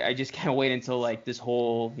 guys? I just can't wait until like this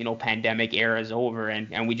whole, pandemic era is over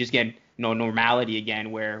and we just get, normality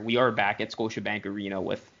again, where we are back at Scotiabank Arena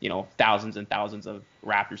with, thousands and thousands of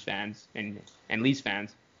Raptors fans and Leafs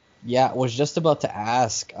fans. Yeah, I was just about to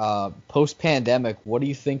ask, post-pandemic, what do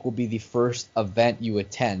you think will be the first event you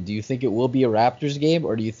attend? Do you think it will be a Raptors game,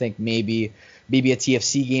 or do you think maybe a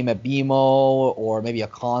TFC game at BMO, or maybe a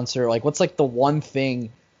concert? Like, what's like the one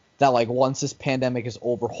thing that, like, once this pandemic is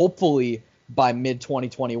over, hopefully by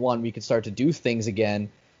mid-2021 we could start to do things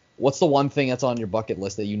again. What's the one thing that's on your bucket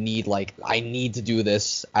list that you need, like, I need to do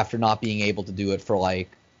this after not being able to do it for,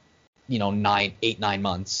 like, 9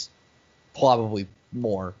 months, probably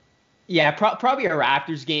more? Yeah, probably a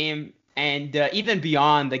Raptors game, and even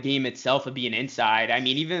beyond the game itself of being inside. I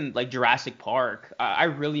mean, even like Jurassic Park, I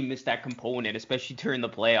really miss that component, especially during the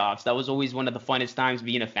playoffs. That was always one of the funnest times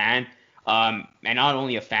being a fan, and not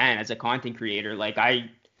only a fan, as a content creator. Like, I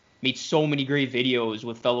made so many great videos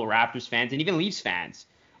with fellow Raptors fans and even Leafs fans,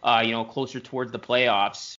 closer towards the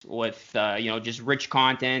playoffs with, just rich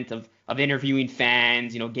content of interviewing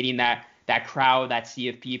fans, getting that crowd, that sea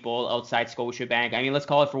of people outside Scotiabank. I mean, let's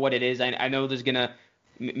call it for what it is. I know there's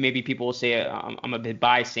maybe people will say I'm a bit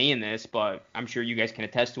biased saying this, but I'm sure you guys can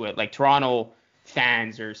attest to it. Like, Toronto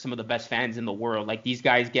fans are some of the best fans in the world. Like, these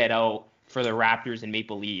guys get out for the Raptors and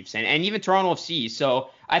Maple Leafs, and even Toronto FC.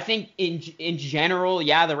 So I think in general,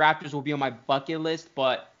 yeah, the Raptors will be on my bucket list,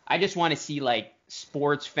 but I just want to see like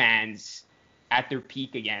sports fans at their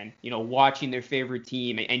peak again, watching their favorite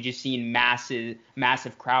team and just seeing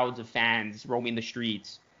massive crowds of fans roaming the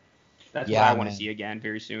streets. That's what I want to see again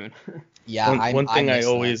very soon. Yeah, one thing I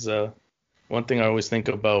always think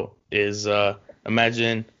about is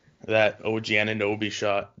imagine that OG Anunoby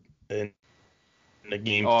shot in the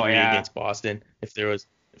game 3 against Boston. If there was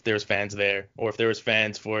fans there, or if there was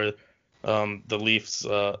fans for the Leafs,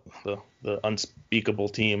 the unspeakable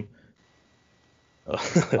team.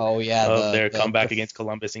 Their comeback against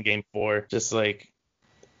Columbus in Game 4, moments like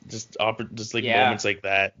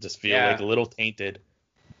that just feel like a little tainted.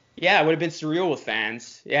 Yeah, it would have been surreal with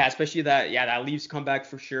fans. Yeah, especially that Leafs comeback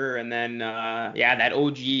for sure. And then, that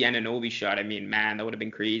OG Anunoby shot. I mean, man, that would have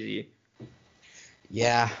been crazy.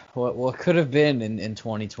 Yeah, what could have been in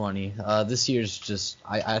 2020. This year's just,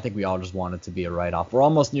 I think we all just want it to be a write-off. We're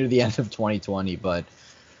almost near the end of 2020, but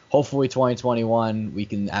hopefully 2021 we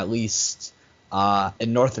can at least,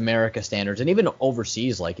 in North America standards and even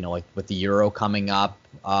overseas, like, like with the Euro coming up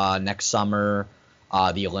next summer,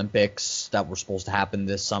 the Olympics that were supposed to happen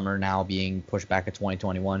this summer now being pushed back to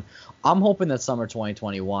 2021. I'm hoping that summer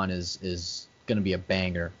 2021 is going to be a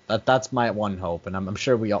banger. That's my one hope, and I'm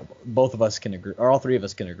sure both of us can agree, or all three of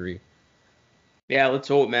us can agree. Yeah, let's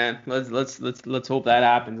hope, man. Let's hope that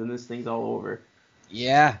happens and this thing's all over.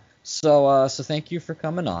 Yeah. So thank you for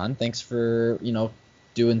coming on. Thanks for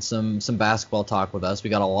doing some basketball talk with us. We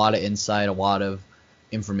got a lot of insight, a lot of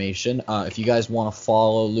information. If you guys want to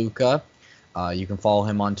follow Luca, you can follow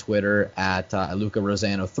him on Twitter at Luca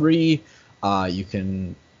Rosano 3. You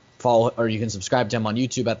can follow, or you can subscribe to him on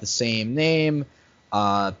YouTube at the same name.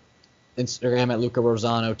 Instagram at Luca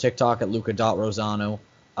Rosano, TikTok at Luca.Rosano.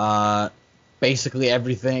 Basically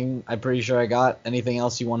everything. I'm pretty sure I got. Anything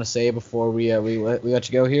else you want to say before we let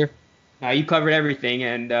you go here? You covered everything,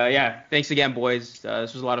 and thanks again, boys.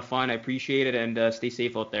 This was a lot of fun. I appreciate it, and stay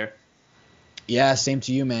safe out there. Yeah, same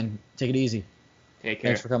to you, man. Take it easy. Take care.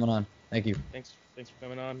 Thanks for coming on. Thank you. Thanks for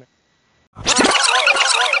coming on, man.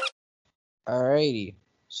 Alrighty.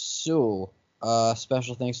 So,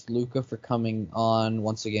 special thanks to Luca for coming on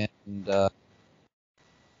once again and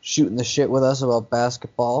shooting the shit with us about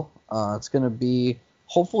basketball. It's going to be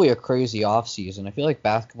hopefully a crazy off season. I feel like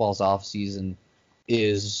basketball's off season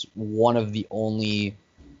is one of the only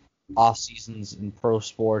off seasons in pro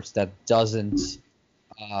sports that doesn't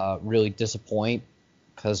really disappoint,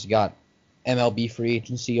 because you got MLB free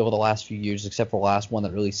agency over the last few years, except for the last one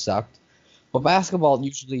that really sucked. But basketball,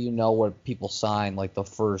 usually you know what people sign like the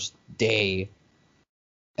first day,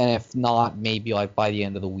 and if not, maybe like by the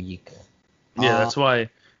end of the week. Yeah, that's why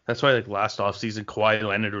like last offseason Kawhi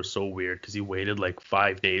Leonard was so weird, because he waited like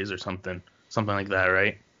 5 days or something like that,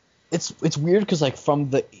 right? It's weird because like from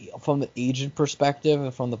the agent perspective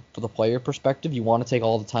and from the player perspective, you want to take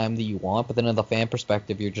all the time that you want, but then in the fan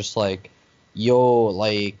perspective, you're just like, yo,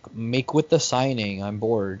 like, make with the signing. I'm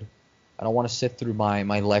bored. I don't want to sit through my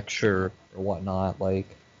lecture or whatnot. Like,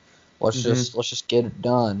 let's just get it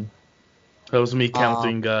done. That was me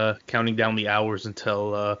counting down the hours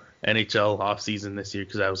until NHL offseason this year,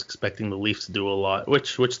 because I was expecting the Leafs to do a lot,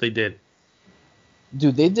 which they did.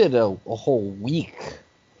 Dude, they did a whole week.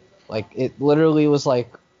 Like, it literally was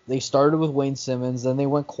like they started with Wayne Simmons, then they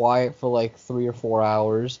went quiet for like 3 or 4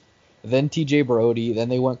 hours, then TJ Brody, then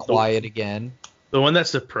they went quiet again. The one that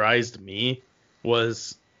surprised me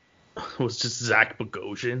was just Zach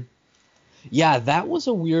Bogosian. Yeah, that was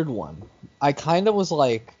a weird one. I kind of was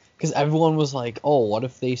like, because everyone was like, oh, what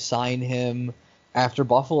if they sign him after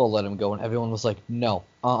Buffalo let him go? And everyone was like, no,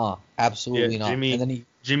 absolutely not. Jimmy, and then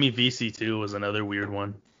Jimmy VC too was another weird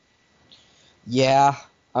one. Yeah,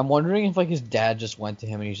 I'm wondering if like his dad just went to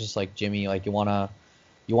him and he's just like, Jimmy, like, you wanna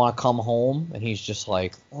come home? And he's just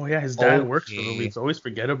like, oh yeah, his dad works for the Leafs. Always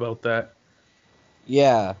forget about that.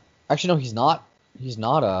 Yeah, actually no, he's not. He's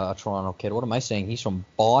not a Toronto kid. What am I saying? He's from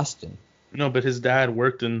Boston. No, but his dad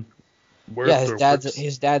worked. Yeah,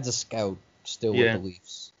 his dad's a scout still with the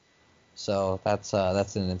Leafs. So that's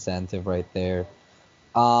an incentive right there.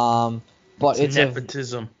 But it's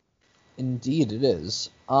nepotism. Indeed, it is.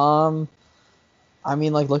 I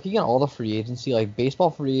mean, like, looking at all the free agency, like,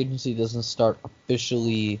 baseball free agency doesn't start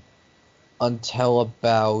officially until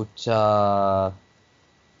about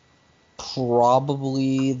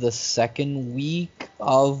probably the second week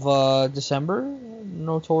of December,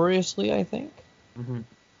 notoriously, I think. Mm-hmm.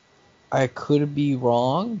 I could be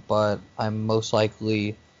wrong, but I'm most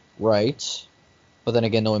likely right. But then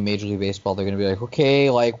again, knowing Major League Baseball, they're going to be like,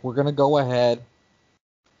 okay, like, we're going to go ahead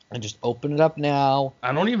and just open it up now.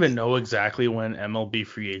 I don't even know exactly when MLB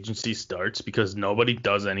free agency starts, because nobody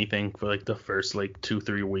does anything for like the first like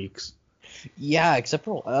 2-3 weeks. Yeah, except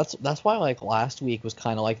for that's why like last week was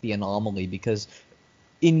kind of like the anomaly, because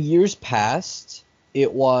in years past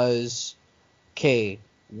it was, okay,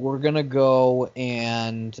 we're gonna go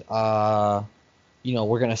and we're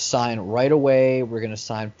gonna sign right away, we're gonna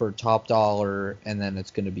sign for top dollar, and then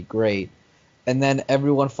it's gonna be great. And then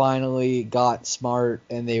everyone finally got smart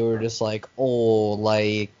and they were just like, oh,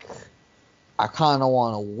 like, I kind of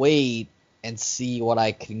want to wait and see what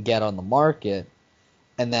I can get on the market.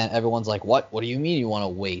 And then everyone's like, what? What do you mean you want to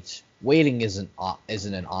wait? Waiting isn't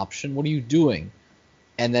an option. What are you doing?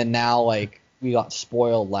 And then now, like, we got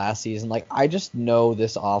spoiled last season. Like, I just know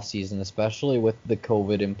this offseason, especially with the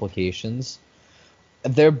COVID implications, I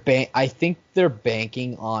think they're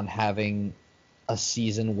banking on having a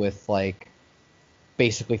season with, like,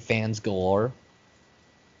 basically fans galore.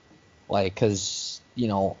 Like, because,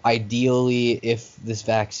 ideally, if this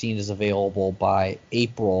vaccine is available by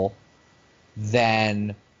April,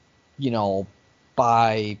 then,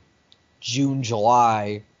 by June,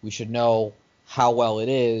 July, we should know how well it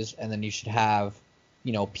is, and then you should have,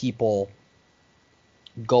 people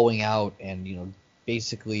going out and,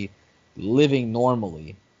 basically living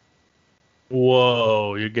normally.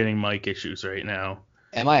 Whoa, you're getting mic issues right now.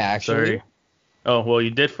 Am I actually? Sorry. Oh, well,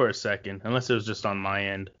 you did for a second, unless it was just on my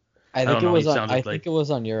end. I think it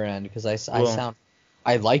was on your end, because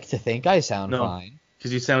I like to think I sound fine.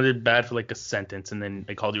 Because you sounded bad for like a sentence, and then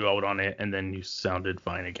I called you out on it, and then you sounded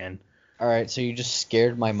fine again. All right, so you just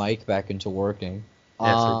scared my mic back into working.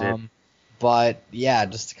 Yes, I did. But yeah,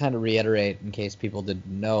 just to kind of reiterate, in case people didn't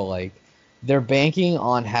know, like, they're banking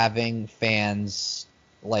on having fans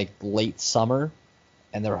like late summer,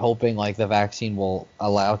 and they're hoping like the vaccine will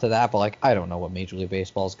allow to that. But like, I don't know what Major League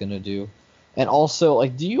Baseball is gonna do. And also,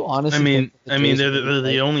 like, do you honestly? They're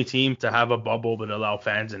the only team to have a bubble but allow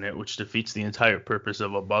fans in it, which defeats the entire purpose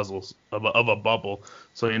of a bubble.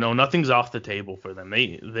 So nothing's off the table for them.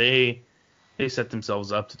 They set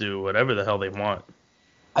themselves up to do whatever the hell they want.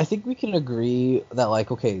 I think we can agree that,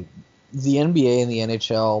 like, okay, the NBA and the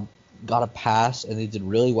NHL got a pass and they did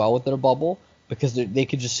really well with their bubble because they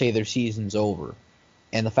could just say their season's over.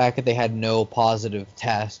 And the fact that they had no positive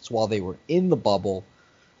tests while they were in the bubble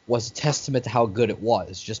was a testament to how good it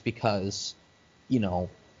was, just because,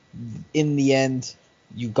 in the end,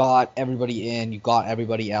 you got everybody in, you got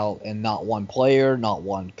everybody out, and not one player, not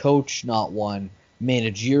one coach, not one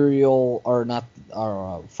managerial or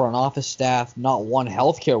front office staff, not one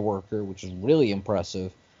healthcare worker, which is really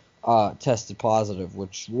impressive, tested positive,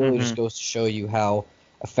 which really just goes to show you how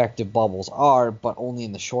effective bubbles are, but only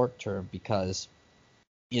in the short term, because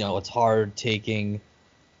it's hard taking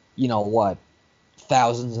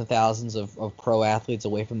thousands and thousands of pro athletes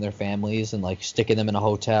away from their families and like sticking them in a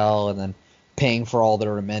hotel and then paying for all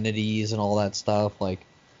their amenities and all that stuff. Like,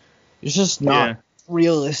 it's just not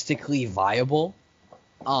realistically viable.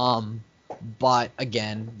 But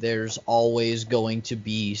again, there's always going to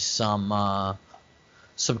be some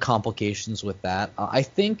complications with that. I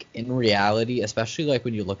think in reality, especially like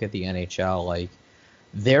when you look at the NHL, like,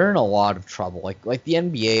 they're in a lot of trouble. Like the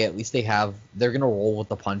NBA, at least they're gonna roll with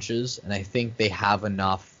the punches, and I think they have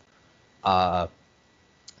enough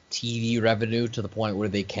TV revenue to the point where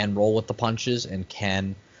they can roll with the punches and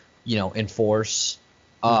can, enforce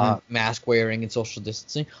mask wearing and social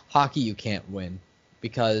distancing. Hockey, you can't win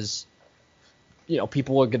because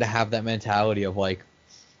people are gonna have that mentality of like,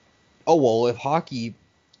 oh well, if hockey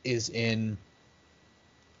is in,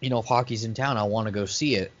 if hockey's in town, I want to go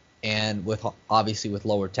see it. And obviously with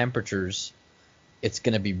lower temperatures, it's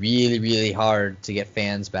going to be really, really hard to get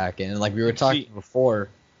fans back in. And like we were talking before,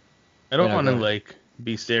 I don't want to like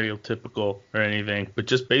be stereotypical or anything, but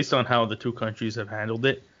just based on how the two countries have handled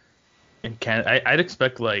it, in Canada, I'd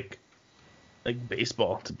expect like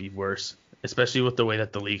baseball to be worse, especially with the way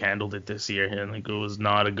that the league handled it this year, and like it was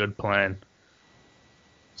not a good plan.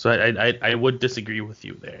 So I would disagree with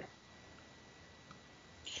you there.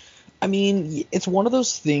 I mean, it's one of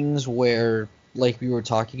those things where, like we were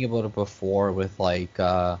talking about it before, with we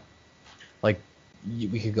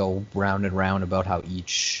could go round and round about how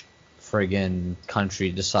each friggin'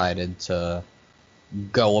 country decided to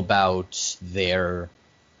go about their,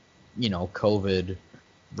 COVID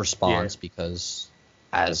response, because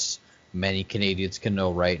as many Canadians can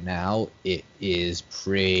know right now, it is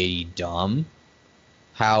pretty dumb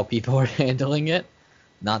how people are handling it.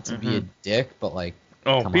 Not to be a dick, but like,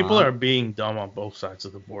 oh, people are being dumb on both sides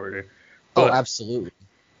of the border. But, absolutely.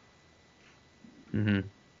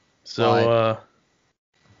 So,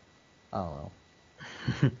 I don't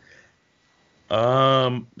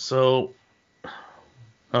know. So, I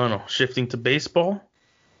don't know. Shifting to baseball?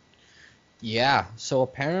 Yeah, so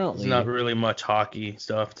apparently... There's not really much hockey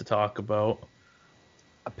stuff to talk about.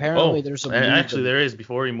 Apparently there's a... Actually, there is,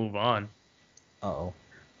 before we move on. Uh-oh.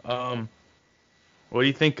 What do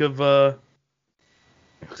you think of...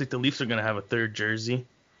 Looks like the Leafs are going to have a third jersey.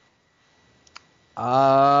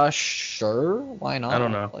 Sure. Why not? I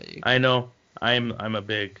don't know. I know. I'm a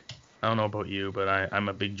big... I don't know about you, but I'm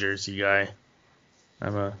a big jersey guy.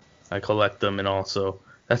 I collect them and all, so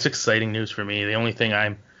that's exciting news for me. The only thing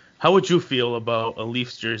how would you feel about a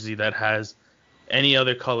Leafs jersey that has any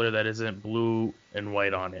other color that isn't blue and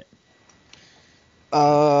white on it?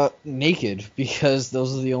 Naked, because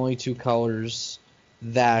those are the only two colors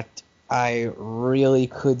that I really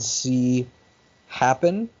could see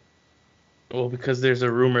happen. Well, because there's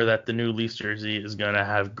a rumor that the new Leafs jersey is gonna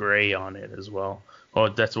have gray on it as well. Oh,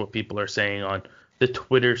 that's what people are saying on the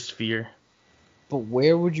Twitter sphere. But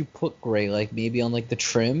where would you put gray? Like maybe on like the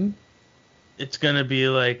trim? It's gonna be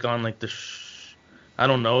like on like I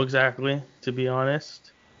don't know exactly, to be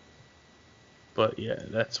honest. But yeah,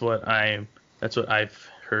 that's what I've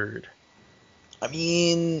heard. I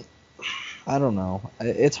mean, I don't know.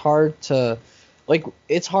 It's hard to like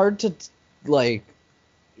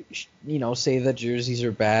say that jerseys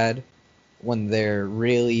are bad when they're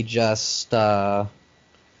really just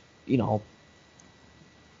you know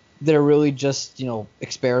they're really just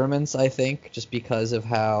experiments, I think, just because of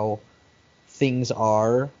how things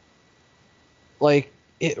are. Like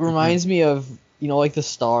it reminds me of like the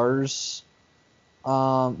Stars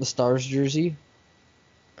jersey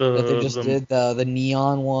that they just did, the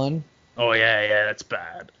neon one. Oh yeah, that's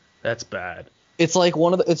bad. That's bad. It's like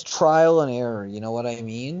it's trial and error, you know what I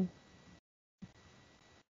mean?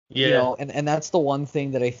 Yeah. And that's the one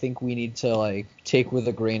thing that I think we need to like take with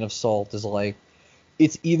a grain of salt, is like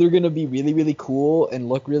it's either gonna be really, really cool and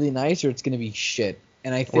look really nice, or it's gonna be shit.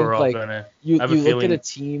 And I think you look at a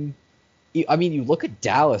team. I mean, you look at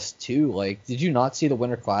Dallas too. Like, did you not see the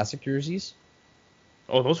Winter Classic jerseys?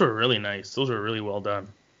 Oh, those were really nice. Those were really well done.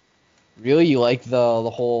 Really, you like the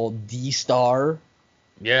whole D-Star?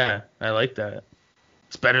 Yeah, I like that.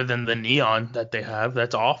 It's better than the neon that they have.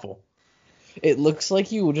 That's awful. It looks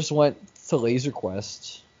like you just went to Laser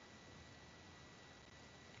Quest.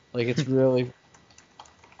 Like it's really,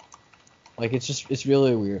 like it's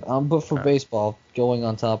really weird. But for baseball, going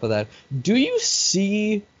on top of that, do you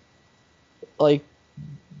see the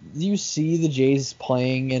Jays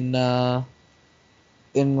playing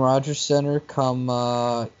in Rogers Center come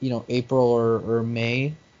April or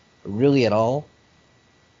May, really at all?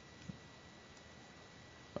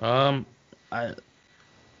 The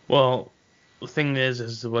thing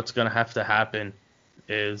is what's gonna have to happen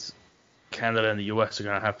is Canada and the U.S. are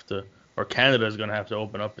gonna have to, or Canada is gonna have to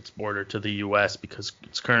open up its border to the U.S. because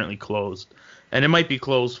it's currently closed, and it might be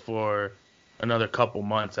closed for another couple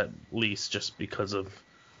months at least, just because of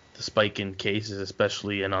the spike in cases,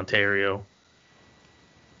 especially in Ontario.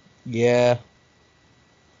 Yeah.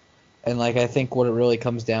 And like I think what it really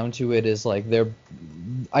comes down to it is like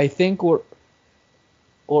I think what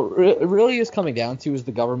it really is coming down to is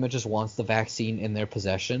the government just wants the vaccine in their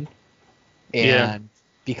possession. And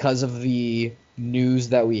because of the news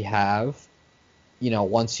that we have,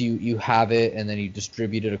 once you have it and then you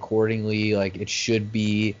distribute it accordingly, like it should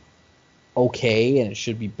be okay and it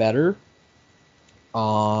should be better.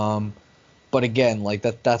 But again, like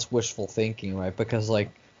that's wishful thinking, right? Because like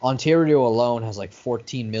Ontario alone has like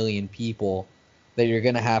 14 million people that you're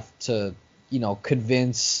going to have to,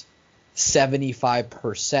 convince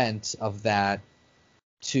 75% of that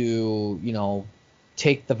to,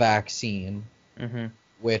 take the vaccine,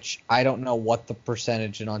 which I don't know what the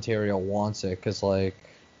percentage in Ontario wants it, because like,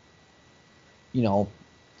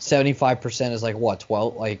 75% is like what,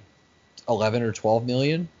 12, like 11 or 12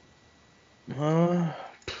 million?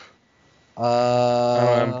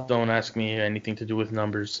 Don't ask me anything to do with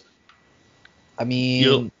numbers. I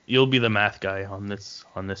mean, you'll be the math guy on this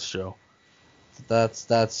show.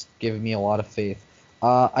 That's giving me a lot of faith.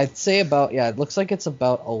 I'd say it looks like it's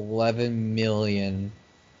about 11 million.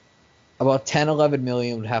 About 10, 11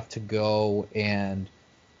 million would have to go and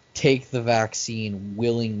take the vaccine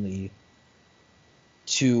willingly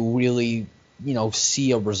to really,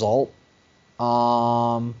 see a result.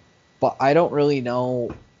 But I don't really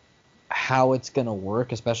know how it's gonna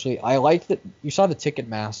work, especially I like that you saw the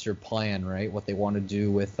Ticketmaster plan, right? What they want to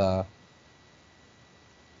do with I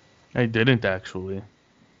didn't actually.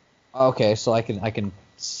 Okay, so I can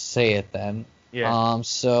say it then. Yeah.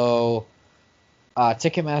 So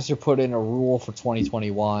Ticketmaster put in a rule for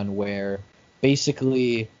 2021 where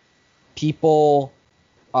basically people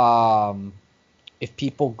if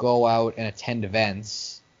people go out and attend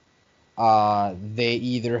events, they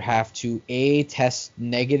either have to test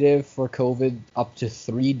negative for COVID up to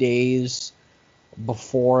 3 days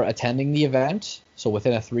before attending the event, so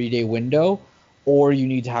within a 3-day window, or you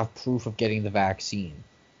need to have proof of getting the vaccine,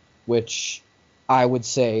 which I would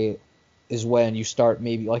say is when you start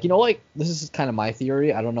maybe this is kind of my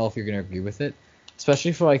theory. I don't know if you're gonna agree with it,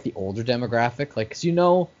 especially for like the older demographic, like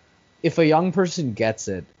because if a young person gets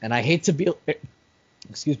it, and I hate to be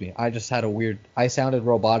excuse me, I just had I sounded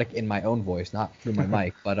robotic in my own voice, not through my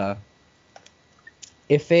mic, but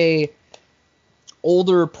if a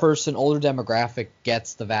older demographic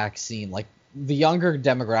gets the vaccine, like the younger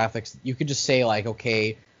demographics, you could just say like,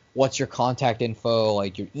 okay, what's your contact info,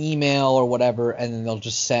 like your email or whatever, and then they'll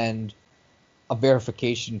just send a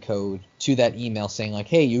verification code to that email saying like,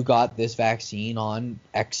 hey, you got this vaccine on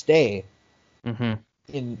X day,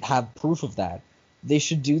 and have proof of that. They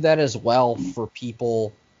should do that as well for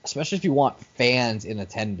people, especially if you want fans in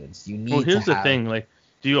attendance. You need. Well, here's the thing, like,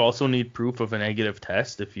 do you also need proof of a negative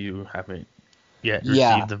test if you haven't yet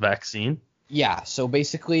received the vaccine? Yeah, so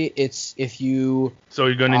basically it's if you... So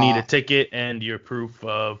you're going to need a ticket and your proof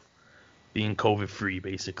of being COVID-free,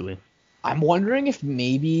 basically. I'm wondering if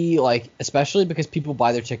maybe, like, especially because people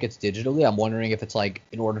buy their tickets digitally, I'm wondering if it's, like,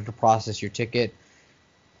 in order to process your ticket...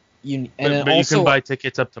 But you can buy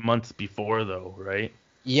tickets up to months before, though, right?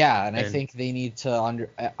 Yeah, and I think they need to...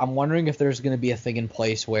 I'm wondering if there's going to be a thing in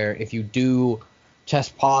place where if you do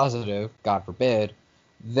test positive, God forbid,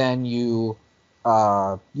 then you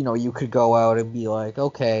could go out and be like,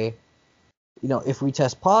 okay, if we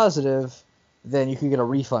test positive, then you could get a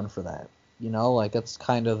refund for that. Like that's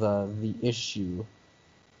kind of the issue.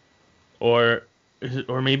 Or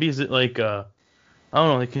maybe is it like I don't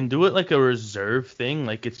know, they can do it like a reserve thing,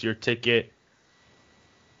 like it's your ticket,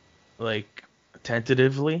 like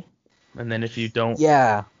tentatively, and then if you don't,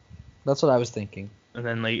 yeah, that's what I was thinking. And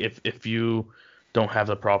then like if you don't have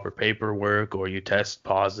the proper paperwork or you test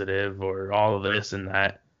positive or all of this and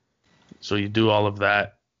that, so you do all of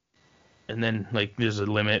that, and then like there's a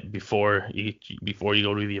limit before you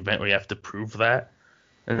go to the event where you have to prove that,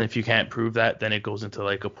 and if you can't prove that, then it goes into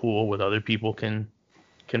like a pool with other people can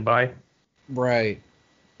buy. Right,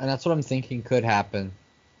 and that's what I'm thinking could happen.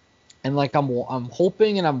 And like I'm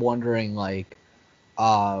hoping and I'm wondering like,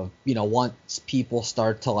 once people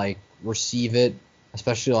start to like receive it,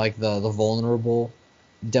 especially like the vulnerable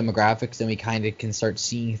demographics, then we kind of can start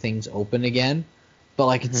seeing things open again. But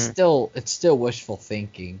like it's still wishful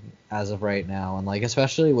thinking as of right now, and like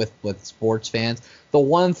especially with sports fans. The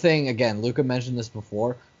one thing, again, Luca mentioned this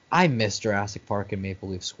before, I miss Jurassic Park and Maple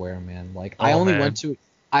Leaf Square, man. Like I only went to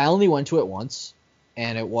it once,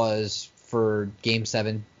 and it was for Game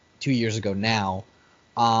 7 2 years ago now.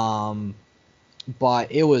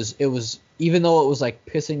 But it was even though it was like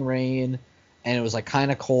pissing rain and it was like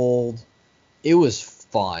kind of cold, it was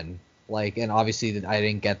fun. Like, and obviously we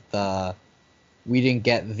didn't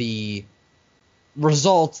get the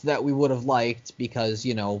results that we would have liked because,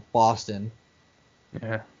 Boston.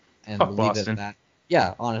 Yeah. And we'll leave it at that.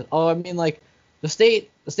 Yeah, honest. Oh, I mean, like, the state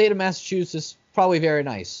of Massachusetts is probably very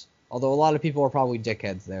nice. Although a lot of people are probably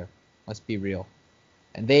dickheads there. Let's be real.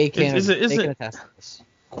 And they can attest to this.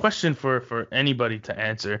 Question for anybody to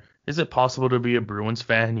answer. Is it possible to be a Bruins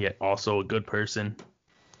fan yet also a good person?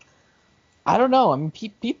 I don't know. I mean,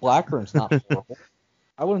 Pete Blackburn's not horrible.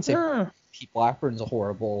 I wouldn't say Pete Blackburn's a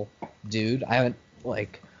horrible dude. I haven't,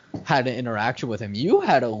 like, had an interaction with him. You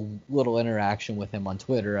had a little interaction with him on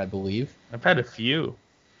Twitter, I believe. I've had a few.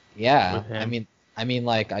 Yeah. I mean,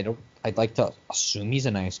 like, I'd like to assume he's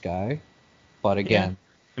a nice guy. But again. Yeah.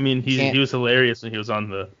 I mean, he was hilarious when he was on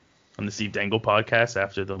the Steve Dangle podcast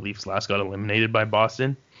after the Leafs last got eliminated by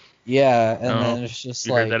Boston. Yeah, and then it's just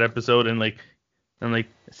you heard that episode, and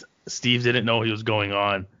Steve didn't know he was going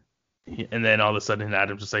on, and then all of a sudden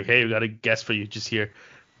Adam's just like, "Hey, we got a guest for you. Just here.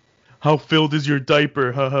 How filled is your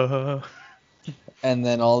diaper?" Ha ha ha. And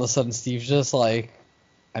then all of a sudden Steve's just like,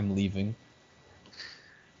 "I'm leaving."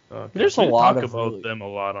 There's a lot of about them a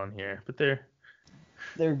lot on here, but they're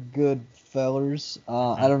good fellers.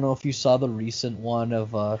 I don't know if you saw the recent one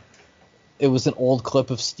of it was an old clip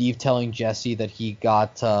of Steve telling Jesse that he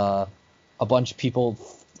got a bunch of people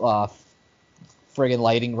friggin'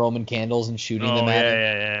 lighting Roman candles and shooting them at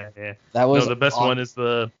him. Yeah. That was the best one is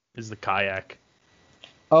the kayak.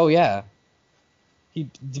 Oh yeah.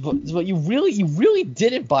 But you really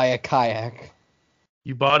didn't buy a kayak.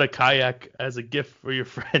 You bought a kayak as a gift for your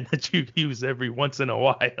friend that you use every once in a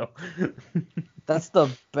while. That's the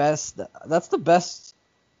best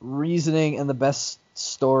reasoning and the best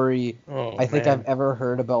story I think I've ever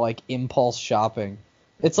heard about like impulse shopping.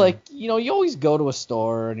 It's like, you always go to a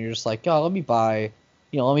store and you're just like, oh, let me buy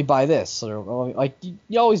this, or like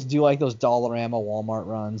you always do like those Dollarama Walmart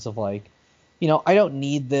runs of like, I don't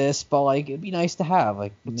need this, but like it'd be nice to have.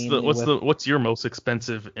 Like, what's your most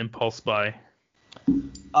expensive impulse buy?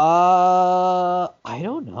 I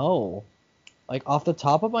don't know. Like off the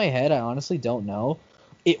top of my head, I honestly don't know.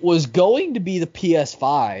 It was going to be the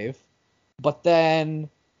PS5, but then,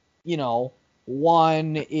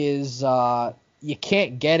 one is you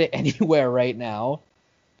can't get it anywhere right now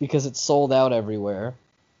because it's sold out everywhere.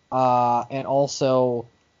 And also,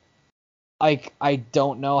 like, I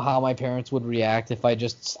don't know how my parents would react if I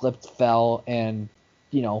just slipped, fell, and,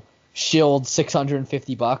 shield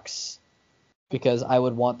 $650 because I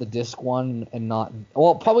would want the disc one and not,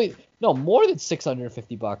 well, probably no more than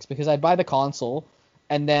 $650 because I'd buy the console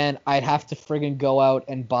and then I'd have to friggin' go out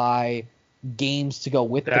and buy games to go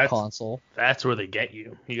with the console. That's where they get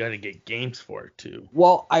you. You got to get games for it too.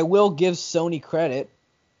 Well, I will give Sony credit.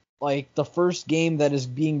 Like, the first game that is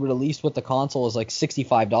being released with the console is like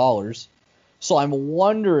 $65. So I'm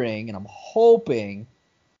wondering and I'm hoping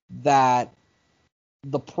that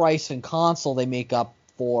the price and console they make up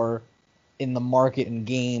for in the market and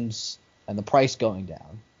games and the price going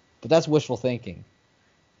down. But that's wishful thinking.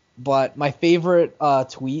 But my favorite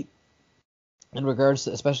tweet in regards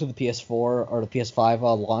to especially the PS4 or the PS5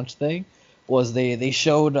 launch thing was they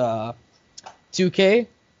showed 2K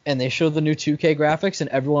and they showed the new 2K graphics and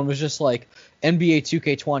everyone was just like, NBA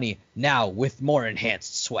 2K20 now with more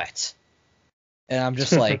enhanced sweat. And I'm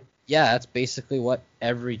just like, yeah, that's basically what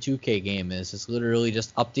every 2K game is. It's literally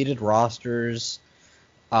just updated rosters,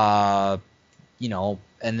 you know,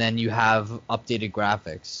 and then you have updated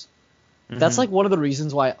graphics. Mm-hmm. That's like one of the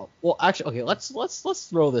reasons why. Well, actually, okay, let's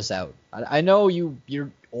throw this out. I know you're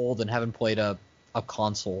old and haven't played a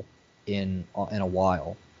console in a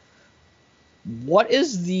while. What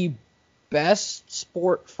is the best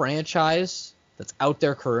sport franchise that's out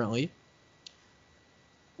there currently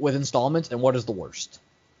with installments, and what is the worst?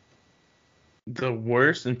 The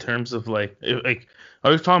worst in terms of like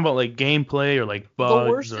are we talking about like gameplay or like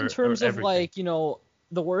bugs? The worst in terms of like, you know,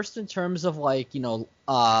 the worst in terms of like, you know,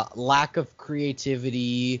 lack of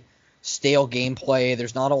creativity, stale gameplay.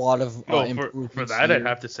 There's not a lot of improvements for that. I'd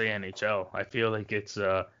have to say NHL. I feel like it's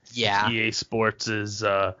EA Sports is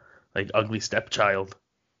like ugly stepchild.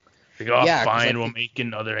 Like, fine, we'll make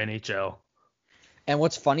another NHL. And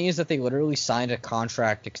what's funny is that they literally signed a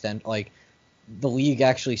contract like the league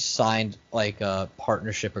actually signed like a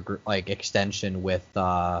partnership like extension with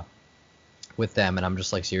them, and I'm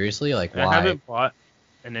just like, seriously, like, why? I haven't bought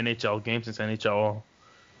an NHL game since NHL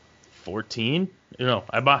 14. No,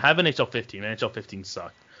 I have NHL 15. NHL 15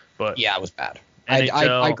 sucked, but yeah, it was bad.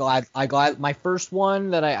 NHL... I glad my first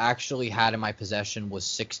one that I actually had in my possession was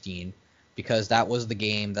 16 because that was the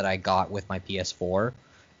game that I got with my PS4.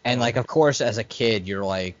 And like, of course, as a kid, you're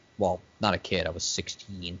like, well, not a kid, I was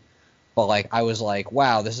 16, but like, I was like,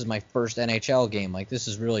 wow, this is my first NHL game. Like, this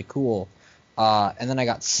is really cool. And then I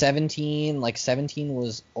got 17. Like, 17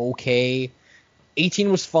 was okay.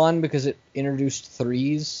 18 was fun because it introduced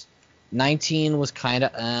threes. 19 was kind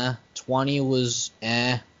of 20 was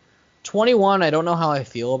 21, I don't know how I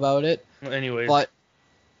feel about it. Well, anyways, but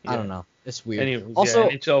yeah. I don't know. It's weird. Anyways, also,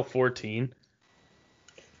 yeah, NHL 14.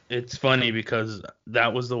 It's funny because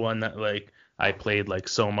that was the one that like I played like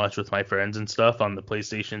so much with my friends and stuff on the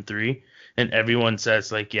PlayStation 3, and everyone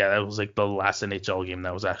says like, yeah, that was like the last NHL game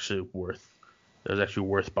that was actually worth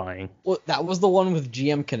buying. Well, that was the one with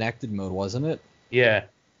GM connected mode, wasn't it? Yeah.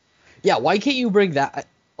 Yeah, why can't you bring that?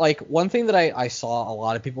 Like, one thing that I saw a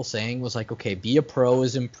lot of people saying was like, okay, Be a Pro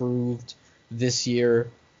is improved this year.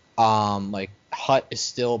 Like, HUT is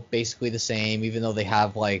still basically the same, even though they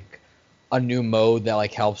have like a new mode that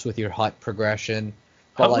like helps with your HUT progression.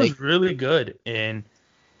 But HUT was really good in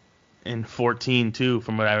 14 too,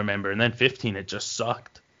 from what I remember, and then 15 it just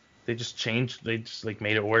sucked. They just like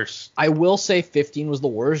made it worse. I will say 15 was the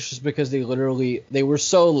worst just because they were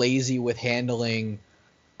so lazy with handling,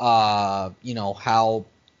 you know, how.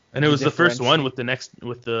 And it was the first one with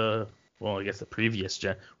the previous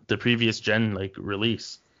gen like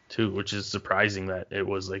release too, which is surprising that it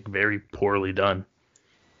was like very poorly done.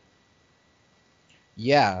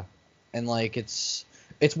 Yeah, and like it's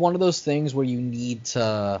one of those things where you need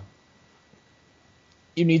to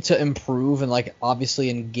improve, and like obviously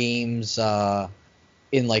in games,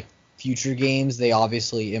 in like future games they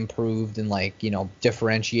obviously improved in like, you know,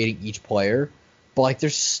 differentiating each player, but like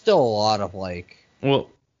there's still a lot of like. Well,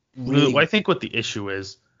 really, I think what the issue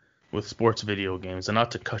is with sports video games, and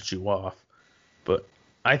not to cut you off, but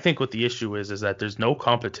I think what the issue is that there's no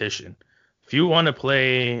competition. If you want to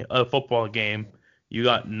play a football game, you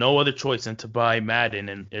got no other choice than to buy Madden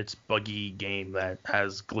and its buggy game that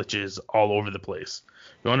has glitches all over the place.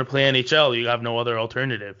 If you want to play NHL, you have no other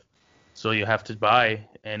alternative, so you have to buy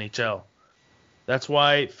NHL. That's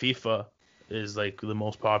why FIFA is like the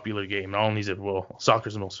most popular game. Not only is it,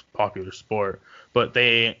 soccer's the most popular sport, but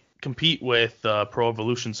they compete with Pro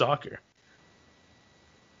Evolution Soccer.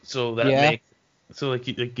 So that makes, so like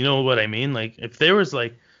you know what I mean? Like if there was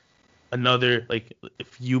like another, like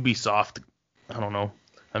if Ubisoft, I don't know,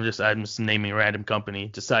 I'm just naming a random company,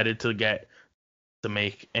 decided to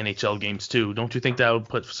make NHL games too, don't you think that would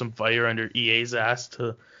put some fire under EA's ass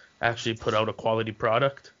to actually put out a quality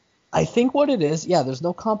product? I think what it is, yeah, there's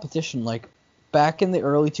no competition. Like back in the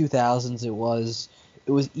early 2000s, it was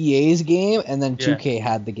EA's game, and then 2K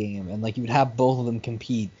had the game, and like you'd have both of them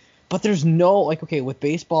compete. But there's no like, okay, with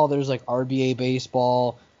baseball, there's like RBA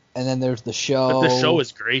baseball, and then there's the show. But the show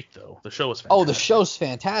is great though. The show is fantastic. Oh, the show's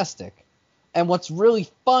fantastic. And what's really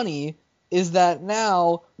funny is that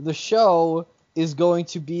now the show is going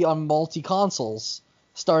to be on multi-consoles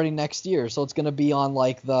starting next year. So it's going to be on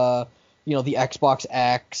like the Xbox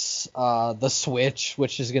X, the Switch,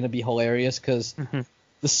 which is going to be hilarious because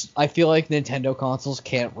I feel like Nintendo consoles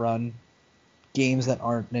can't run games that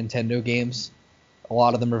aren't Nintendo games. A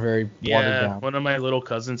lot of them are very watered down. One of my little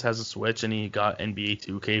cousins has a Switch and he got NBA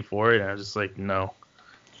 2K for it, and I was just like, no.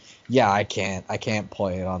 Yeah, I can't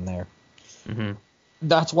play it on there. Mm-hmm.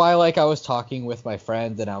 That's why, like, I was talking with my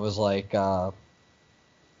friend, and I was like,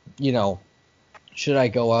 should I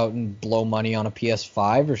go out and blow money on a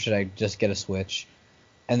PS5, or should I just get a Switch?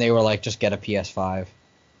 And they were like, just get a PS5.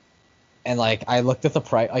 And, like, I looked at the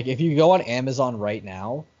price. Like, if you go on Amazon right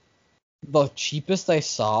now, the cheapest I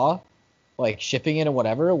saw, like, shipping it and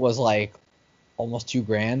whatever, was, like, almost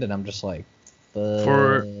 $2,000, and I'm just like,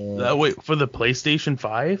 For the PlayStation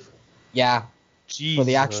 5? Yeah. Jesus. For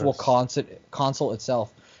the actual console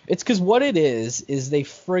itself. It's because what it is they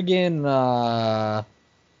friggin'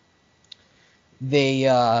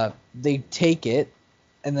 they take it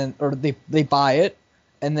and then, or they buy it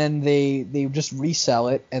and then they just resell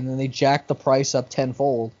it and then they jack the price up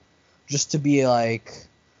tenfold just to be like,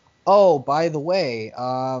 oh, by the way,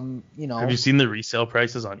 Have you seen the resale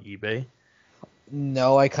prices on eBay?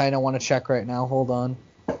 No, I kind of want to check right now. Hold on.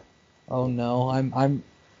 Oh no, I'm.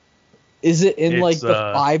 Is it in like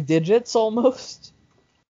the 5 digits almost?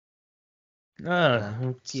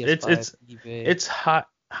 It's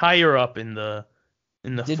higher up in the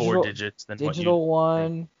digital, 4 digits than digital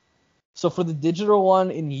one. Think. So for the digital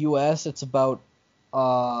one in US, it's about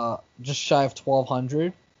just shy of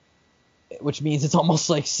 1,200, which means it's almost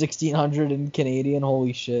like 1,600 in Canadian.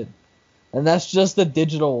 Holy shit! And that's just the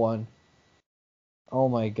digital one. Oh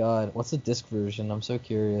my god, what's the disc version? I'm so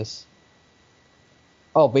curious.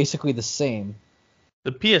 Oh, basically the same.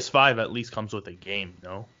 The PS5 at least comes with a game,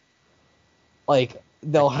 no? Like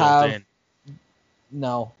they'll have.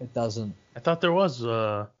 No, it doesn't. I thought there was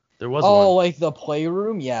one. Oh, like the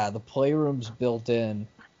Playroom? Yeah, the Playroom's built in.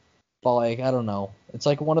 But like, I don't know. It's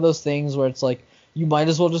like one of those things where it's like you might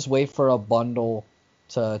as well just wait for a bundle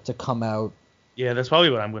to come out. Yeah, that's probably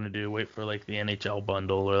what I'm gonna do. Wait for like the NHL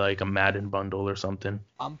bundle or like a Madden bundle or something.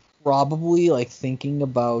 I'm probably like thinking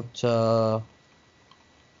about the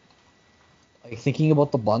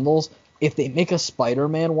bundles. If they make a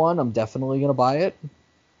Spider-Man one, I'm definitely gonna buy it.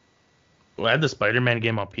 Well, I had the Spider-Man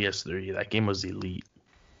game on PS3. That game was elite.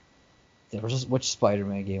 There was just which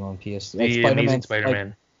Spider-Man game on PS3? The Amazing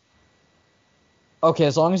Spider-Man. Okay,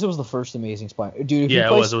 as long as it was the first Amazing Spider-Man. Dude, if you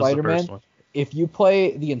play Spider-Man, if you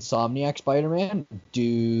play the Insomniac Spider-Man,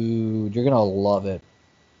 dude, you're gonna love it.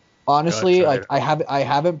 Honestly, like I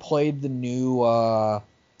haven't played the new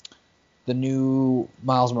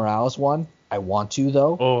Miles Morales one. I want to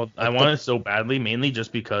though. Oh, I want it so badly, mainly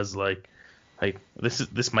just because like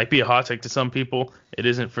this might be a hot take to some people. It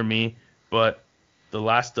isn't for me, but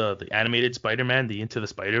the animated Spider-Man, the Into the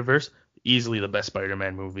Spider-Verse, easily the best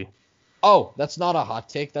Spider-Man movie. Oh, that's not a hot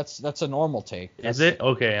take. That's a normal take. Is it?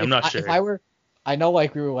 Okay, I'm not sure. I know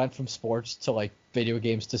like we went from sports to like video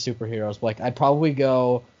games to superheroes. But, like I'd probably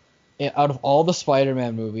go out of all the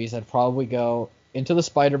Spider-Man movies, I'd probably go Into the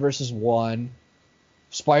Spider-Verse is 1.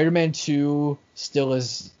 Spider-Man 2 still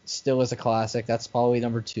is a classic. That's probably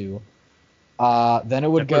number 2. Then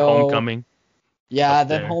it would go Homecoming. Yeah,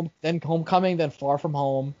 then Homecoming, then Far From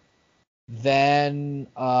Home, then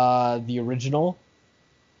the original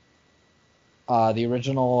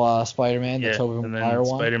Spider-Man, the Tobey Maguire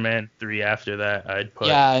one. Spider-Man 3 after that, I'd put.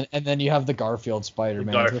 Yeah, and then you have the Garfield Spider-Man.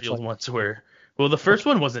 The Garfield ones were. Well, the first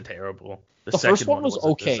one wasn't terrible. The first one was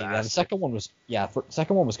okay. Yeah, the second one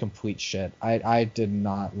was complete shit. I did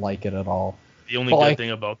not like it at all. The only good thing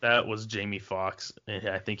about that was Jamie Foxx.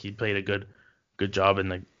 I think he played a good job in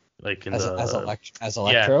the as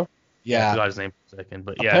Electro. Yeah, I forgot his name for a second,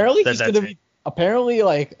 but yeah. Apparently he's gonna be. Apparently,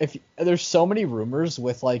 like, if there's so many rumors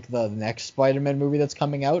with like the next Spider-Man movie that's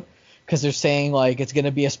coming out, because they're saying like it's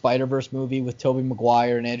gonna be a Spider-Verse movie with Tobey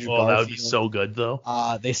Maguire and Andrew Garfield. That would be so good though.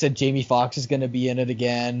 They said Jamie Foxx is gonna be in it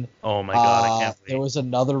again. Oh my god, I can't wait. There was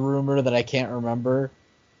another rumor that I can't remember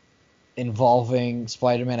involving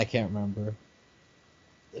Spider-Man. I can't remember.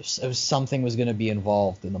 It was something was gonna be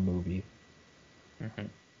involved in the movie. Mm-hmm.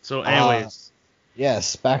 So, anyways,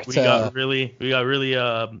 Yes, back We to got really we did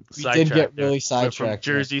sidetracked get there. really Went from sidetracked.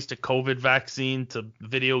 Yeah. jerseys to COVID vaccine to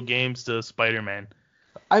video games to Spider-Man.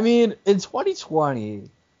 I mean, in 2020,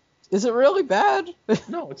 is it really bad?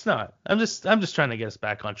 No, it's not. I'm just trying to get us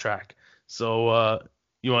back on track. So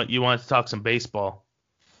you want to talk some baseball?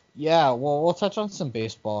 Yeah, well, we'll touch on some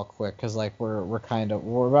baseball quick because like we're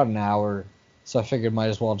about an hour, so I figured might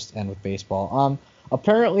as well just end with baseball.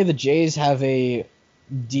 Apparently the Jays have a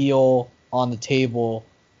deal on the table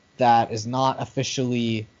that is not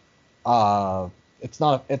officially it's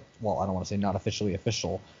not well, I don't want to say not officially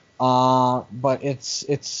official. But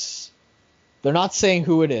it's they're not saying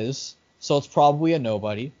who it is, so it's probably a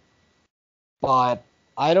nobody. But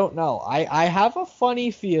I don't know. I have a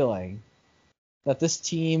funny feeling that this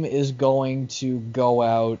team is going to go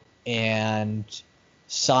out and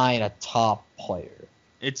sign a top player.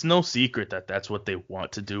 It's no secret that that's what they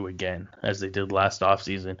want to do again, as they did last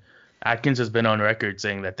offseason. Atkins has been on record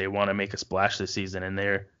saying that they want to make a splash this season, and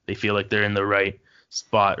they feel like they're in the right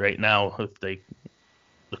spot right now with the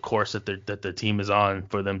course that the team is on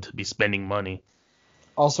for them to be spending money.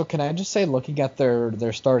 Also, can I just say, looking at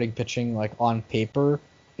their starting pitching, like on paper,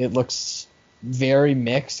 it looks very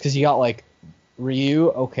mixed because you got like Ryu,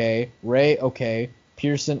 okay, Ray, okay,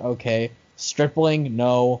 Pearson, okay, Stripling,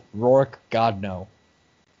 no, Rourke, God, no.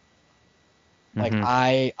 Like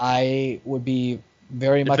I would be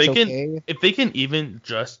very much okay. If they can even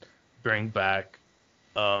just bring back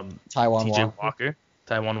Taijuan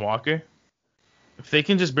Walker, if they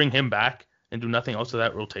can just bring him back and do nothing else to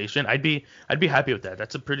that rotation, I'd be happy with that.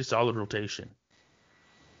 That's a pretty solid rotation.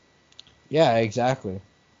 Yeah, exactly.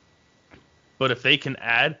 But if they can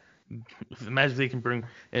imagine if they can bring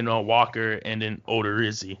in Walker and in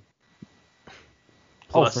Odorizzi.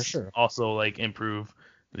 Plus, for sure. Also like improve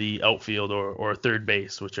the outfield or third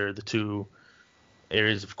base, which are the two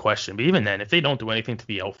areas of question. But even then, if they don't do anything to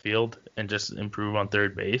the outfield and just improve on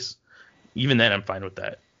third base, even then I'm fine with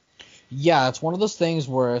that. Yeah, it's one of those things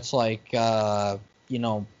where it's like, they're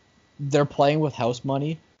playing with house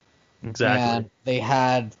money. Exactly. And they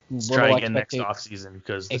had Let's try again next offseason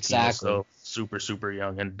because the team is so super, super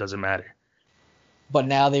young and it doesn't matter. But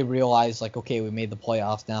now they realize, like, okay, we made the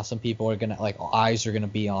playoffs. Now some people are going to, like, eyes are going to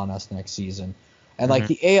be on us next season. And, like,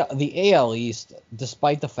 the AL East,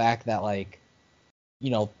 despite the fact that, like,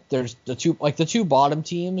 there's the two bottom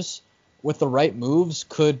teams with the right moves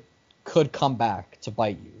could come back to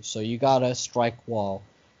bite you. So you got to strike while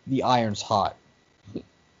the iron's hot.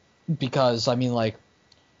 Because, I mean, like,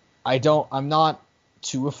 I'm not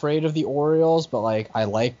too afraid of the Orioles, but, like, I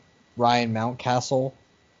like Ryan Mountcastle.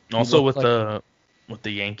 Also with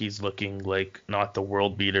the Yankees looking like not the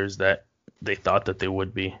world beaters that they thought that they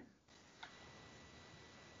would be.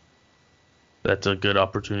 That's a good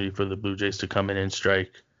opportunity for the Blue Jays to come in and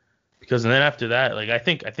strike. Because and then after that, like I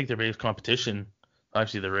think their biggest competition,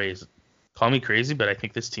 obviously the Rays. Call me crazy, but I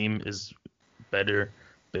think this team is better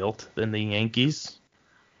built than the Yankees.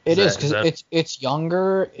 It is because it's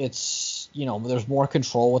younger. It's there's more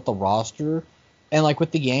control with the roster, and like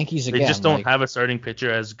with the Yankees again, they just don't have a starting pitcher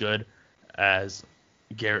as good as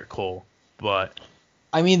Garrett Cole, but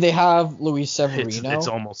I mean they have Luis Severino. It's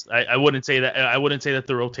almost. I wouldn't say that. I wouldn't say that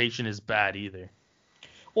the rotation is bad either.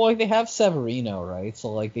 Well, like they have Severino, right?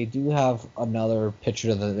 So like they do have another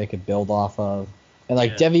pitcher that they could build off of, and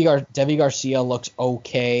like Devi Garcia looks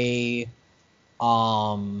okay.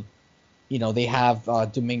 They have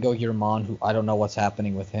Domingo Germán, who I don't know what's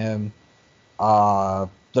happening with him.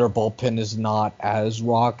 Their bullpen is not as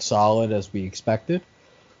rock solid as we expected.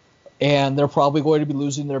 And they're probably going to be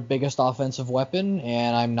losing their biggest offensive weapon,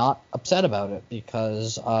 and I'm not upset about it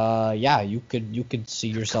because, you could see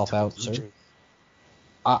yourself out, sir.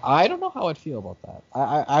 I don't know how I'd feel about that.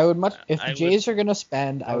 I would much if the Jays are going to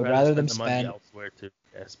spend, I would rather them spend elsewhere too.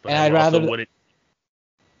 Yes, but and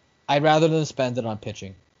I'd rather than spend it on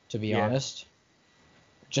pitching, to be honest.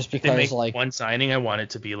 Just because if they make like one signing, I want it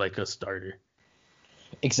to be like a starter.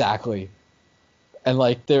 Exactly. And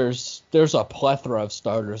like there's a plethora of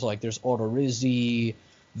starters. Like there's Odorizzi,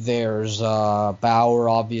 there's Bauer,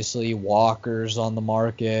 obviously, Walker's on the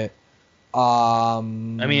market. I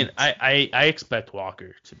mean, I expect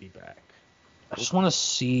Walker to be back. I just want to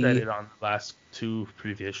see. I said it on the last two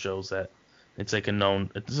previous shows that it's a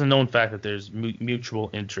known fact that there's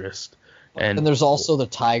mutual interest. And there's also the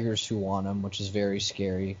Tigers who want him, which is very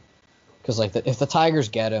scary. Because like if the Tigers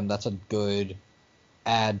get him, that's a good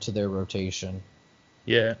add to their rotation.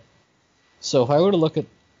 Yeah. So if I were to look at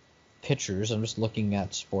pitchers, I'm just looking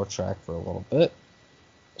at Spotrac for a little bit.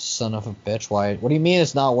 Son of a bitch, why? What do you mean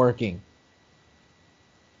it's not working?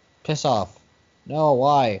 Piss off. No,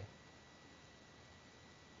 why?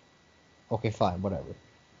 Okay, fine, whatever.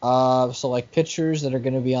 So like pitchers that are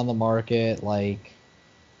going to be on the market, like,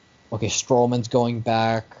 okay, Stroman's going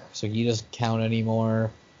back, so he doesn't count anymore.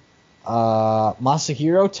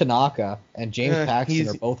 Masahiro Tanaka and James Paxton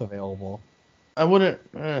are both available. I wouldn't.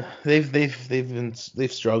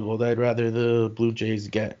 They've struggled. I'd rather the Blue Jays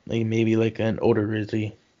get maybe like an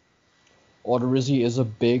Odorizzi. Odorizzi is a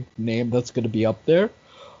big name that's going to be up there.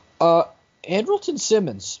 Andrelton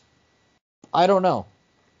Simmons. I don't know.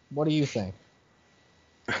 What do you think?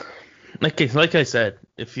 Like I said,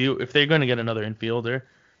 if they're going to get another infielder,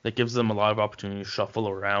 that gives them a lot of opportunity to shuffle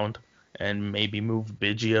around and maybe move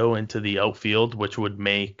Biggio into the outfield, which would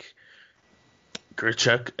make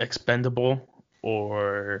Grichuk expendable,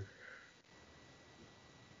 or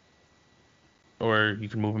you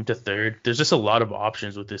can move him to third. There's just a lot of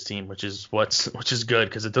options with this team, which is good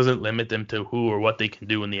because it doesn't limit them to who or what they can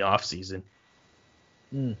do in the offseason.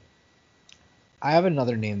 I have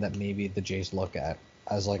another name that maybe the Jays look at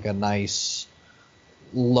as like a nice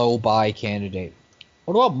low buy candidate.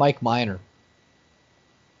 What about Mike Minor?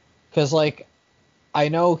 Because like I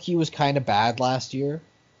know he was kind of bad last year,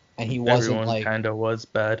 and he wasn't Everyone like kind of was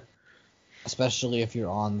bad, especially if you're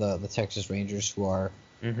on the Texas Rangers, who are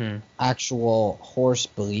mm-hmm. actual horse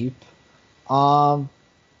bleep.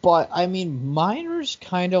 But I mean, Minor's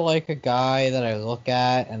kind of like a guy that I look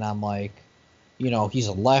at and I'm like, he's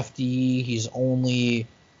a lefty. He's only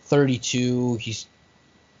 32. He's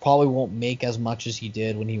probably won't make as much as he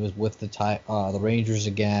did when he was with the Rangers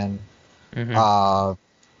again. Mm-hmm.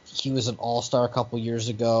 He was an all-star a couple years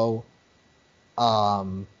ago.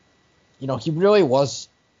 He really was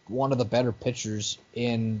one of the better pitchers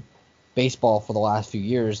in baseball for the last few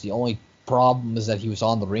years. The only problem is that he was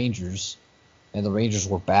on the Rangers, and the Rangers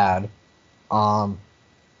were bad. But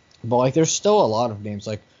like, there's still a lot of names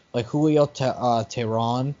like Julio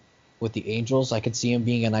Teheran with the Angels. I could see him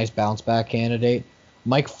being a nice bounce back candidate.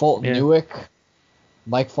 Mike Fulton Newick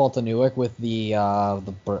with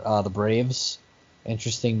the Braves.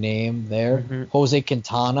 Interesting name there. Mm-hmm. Jose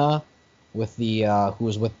Quintana with who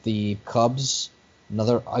was with the Cubs.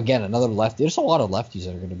 Another lefty. There's a lot of lefties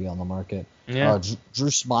that are going to be on the market. Yeah. Drew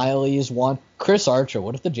Smyly is one. Chris Archer.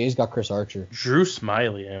 What if the Jays got Chris Archer? Drew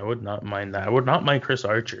Smyly. I would not mind that. I would not mind Chris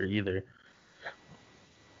Archer either.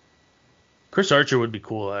 Chris Archer would be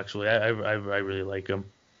cool, actually. I really like him.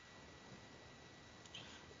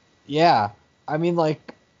 Yeah. I mean,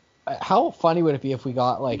 like, how funny would it be if we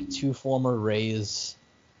got, like, two former Rays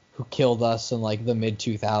who killed us in, like, the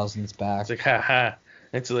mid-2000s back? It's like, haha.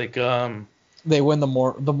 It's like, They win the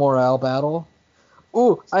morale battle.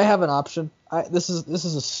 Ooh, I have an option. This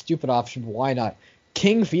is a stupid option, but why not?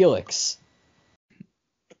 King Felix.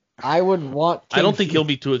 I would want I don't think he'll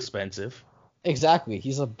be too expensive. Exactly.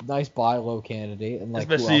 He's a nice buy low candidate, and like,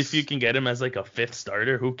 especially if you can get him as like a fifth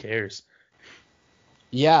starter, who cares?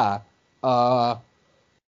 Yeah.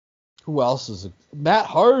 Who else is it? Matt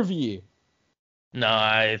Harvey. No,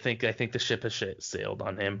 I think the ship has sailed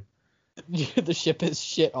on him. The ship has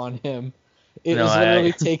shit on him. It has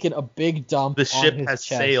literally taken a big dump on his chest. The ship has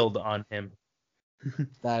sailed on him.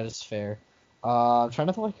 That is fair. I'm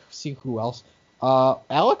trying to see who else.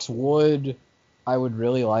 Alex Wood, I would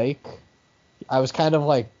really like. I was kind of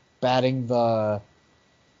like hitting the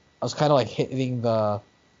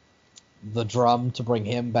drum to bring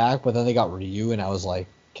him back, but then they got Ryu, and I was like,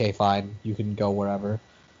 okay, fine, you can go wherever.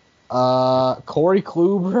 Corey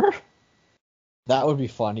Kluber. That would be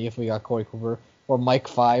funny if we got Corey Kluber. Or Mike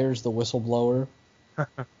Fiers, the whistleblower.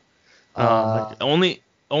 Only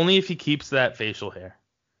if he keeps that facial hair.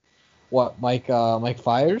 What, Mike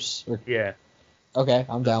Fiers? Yeah. Okay,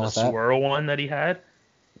 I'm down with that. The swirl one that he had?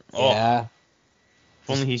 Yeah.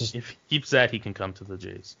 If he keeps that, he can come to the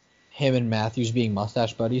Jays. Him and Matthews being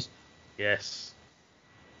mustache buddies? Yes.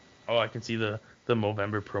 Oh, I can see the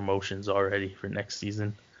Movember promotions already for next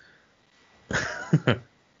season.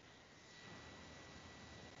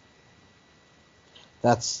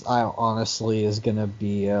 Honestly is gonna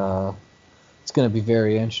be it's gonna be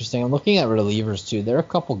very interesting. I'm looking at relievers too. There are a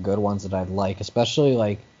couple good ones that I'd like, especially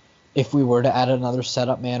like if we were to add another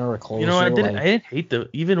setup man or a closer. I didn't hate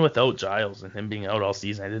even without Giles and him being out all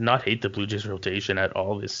season, I did not hate the Blue Jays rotation at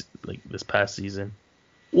all this past season.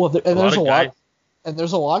 Well, there's a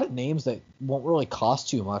lot of names that won't really cost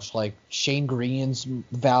too much. Like Shane Green's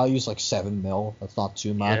value's like $7 million. That's not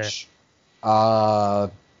too much. Yeah.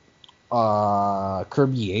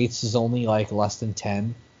 Kirby Yates is only like less than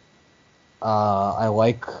 10. I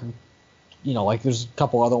like, there's a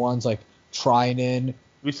couple other ones like Trinan.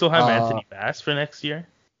 We still have Anthony Bass for next year.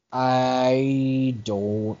 I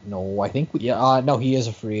don't know. I think no, he is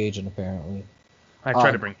a free agent apparently. I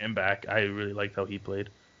tried to bring him back. I really liked how he played.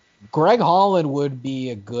 Greg Holland would be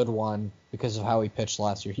a good one because of how he pitched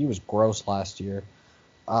last year. He was gross last year.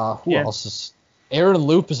 Who else is? Aaron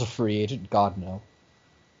Loop is a free agent. God no.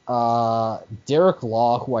 Derek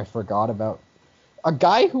Law, who I forgot about. A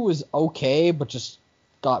guy who was okay, but just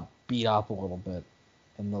got beat up a little bit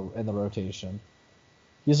in the rotation.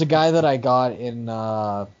 He's a guy that I got in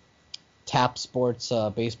Tap Sports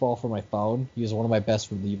baseball for my phone. He was one of my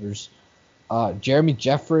best relievers. Jeremy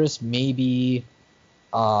Jeffress, maybe.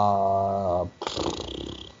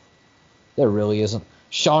 There really isn't.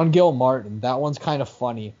 Sean Gill Martin, that one's kind of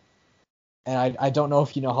funny. And I don't know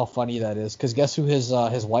if you know how funny that is, because guess who his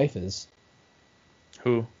wife is?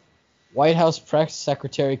 Who? White House Press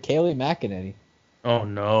Secretary Kayleigh McEnany. Oh,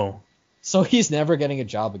 no. So he's never getting a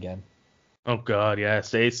job again. Oh, God, yeah.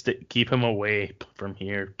 Keep him away from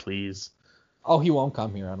here, please. Oh, he won't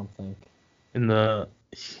come here, I don't think.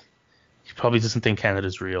 He probably doesn't think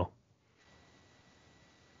Canada's real.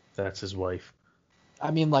 That's his wife.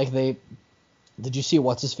 I mean, like, did you see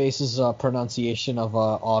what's-his-face's pronunciation of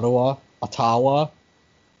Ottawa?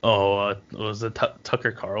 Oh, was it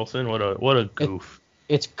Tucker Carlson? What a goof.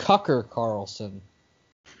 It's Cucker Carlson.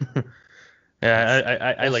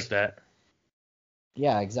 Yeah, I like that.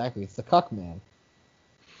 Yeah, exactly. It's the Cuck man.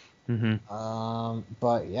 Mm-hmm.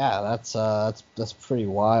 But yeah, that's pretty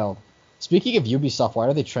wild. Speaking of Ubisoft, why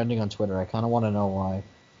are they trending on Twitter? I kind of want to know why.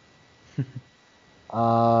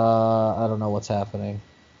 I don't know what's happening.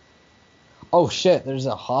 Oh shit, there's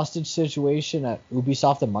a hostage situation at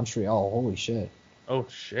Ubisoft in Montreal. Holy shit. Oh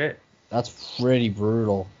shit. That's pretty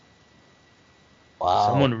brutal. Wow.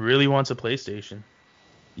 Someone really wants a PlayStation.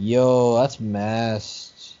 Yo, that's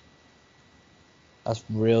messed. That's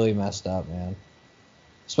really messed up, man.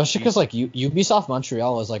 Especially because like Ubisoft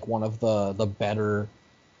Montreal is like one of the better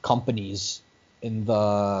companies in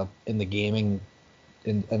the gaming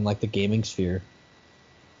in like the gaming sphere.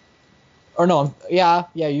 Or no, yeah,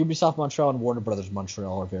 Ubisoft Montreal and Warner Brothers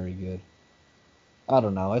Montreal are very good. I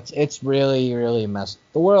don't know. It's really, really messed.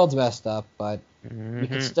 The world's messed up, but you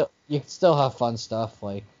can still have fun stuff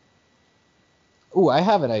like. Ooh, I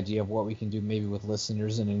have an idea of what we can do maybe with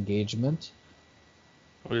listeners and engagement.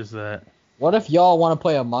 What is that? What if y'all want to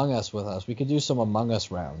play Among Us with us? We could do some Among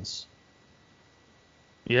Us rounds.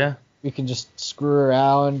 Yeah. We can just screw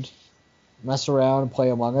around, mess around, and play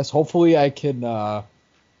Among Us. Hopefully I can.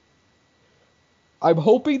 I'm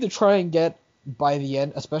hoping to try and get by the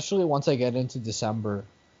end, especially once I get into December.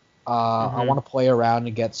 I want to play around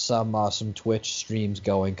and get some Twitch streams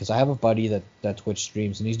going because I have a buddy that Twitch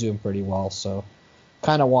streams and he's doing pretty well. So,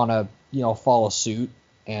 kind of want to follow suit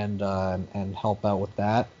and help out with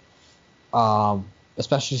that.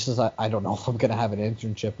 Especially since I don't know if I'm gonna have an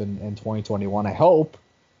internship in 2021. I hope,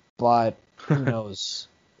 but who knows?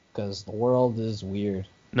 Because the world is weird.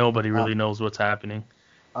 Nobody really knows what's happening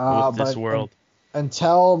with this world.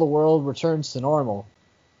 Until the world returns to normal,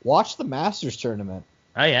 watch the Masters tournament.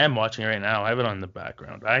 I am watching it right now. I have it on the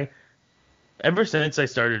background. Ever since I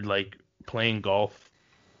started like playing golf,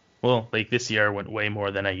 well, like this year I went way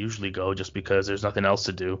more than I usually go just because there's nothing else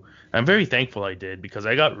to do. I'm very thankful I did because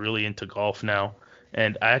I got really into golf now,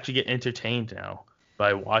 and I actually get entertained now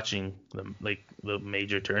by watching the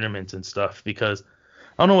major tournaments and stuff because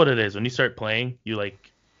I don't know what it is. When you start playing, you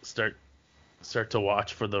like start to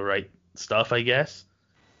watch for the right stuff, I guess,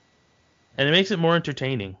 and it makes it more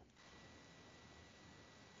entertaining.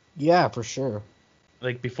 Yeah, for sure.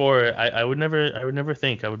 Like before, I would never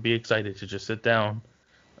think I would be excited to just sit down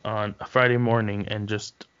on a Friday morning and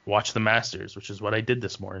just watch the Masters, which is what I did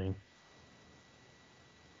this morning.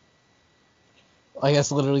 I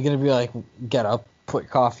guess literally gonna be like get up, put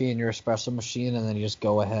coffee in your espresso machine, and then you just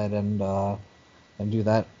go ahead and do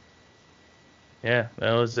that. Yeah,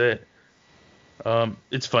 that was it.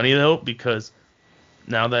 It's funny though because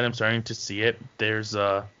now that I'm starting to see it, there's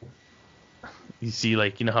you see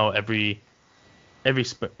like how every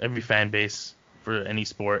fan base for any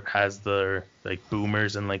sport has their like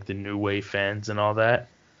boomers and like the new wave fans and all that.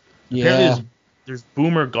 Yeah. Apparently there's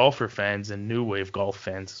boomer golfer fans and new wave golf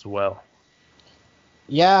fans as well.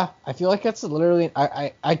 Yeah, I feel like that's literally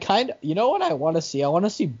I kind of what I want to see. I want to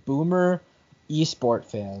see boomer esport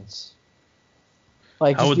fans.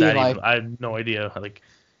 Like how would that even? I have no idea. Like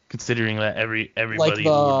considering that everybody who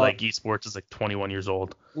would like esports is like 21 years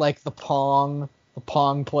old. Like the Pong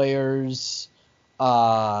players,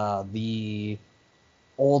 the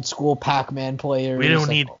old school Pac-Man players.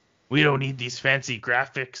 We don't need these fancy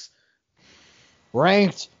graphics.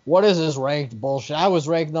 Ranked? What is this ranked bullshit? I was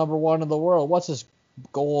ranked number 1 in the world. What's this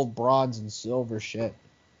gold, bronze, and silver shit?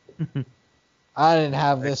 I didn't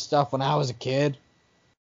have this stuff when I was a kid.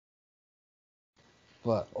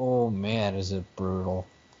 But oh man, is it brutal.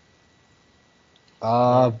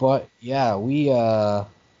 But yeah, we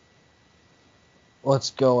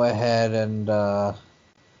let's go ahead and I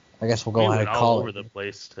guess we'll go We ahead went and all call over it. the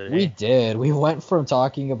place today. We did. We went from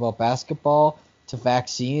talking about basketball to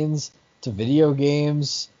vaccines to video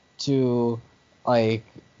games to like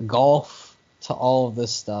golf to all of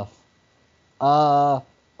this stuff.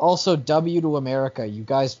 Also W to America. You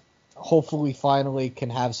guys hopefully finally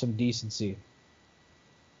can have some decency.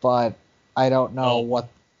 But I don't know what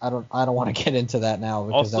I don't want to get into that now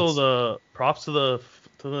because Also, that's the props to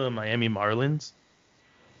the Miami Marlins.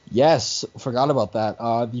 yes, forgot about that.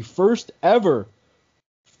 The first ever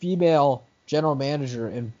female general manager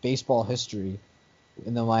in baseball history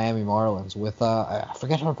in the Miami Marlins with I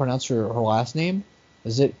forget how to pronounce her last name.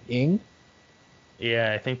 Is it Ing?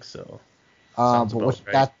 Yeah, I think so. Sounds But about which,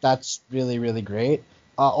 right. that's really really great.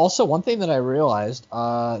 Also, one thing that I realized,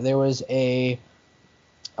 there was a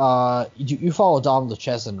you follow Dom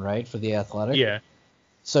Luchesson, right, for the Athletic? Yeah.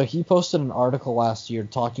 So he posted an article last year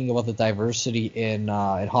talking about the diversity in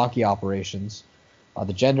hockey operations,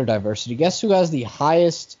 the gender diversity. Guess who has the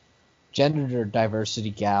highest gender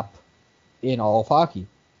diversity gap in all of hockey?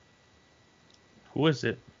 Who is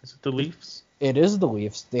it? Is it the Leafs? It is the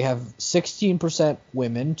Leafs. They have 16%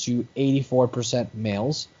 women to 84%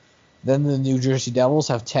 males. Then the New Jersey Devils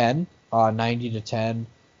have 10, 90 to 10.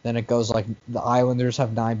 Then it goes like the Islanders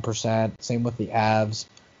have 9%. Same with the Avs.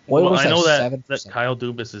 Well, Oilers I have know that 7%. Kyle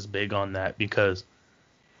Dubas is big on that because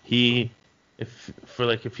if he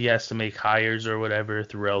has to make hires or whatever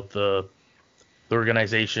throughout the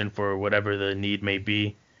organization for whatever the need may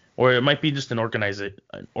be, or it might be just an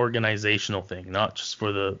organizational thing, not just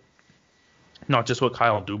what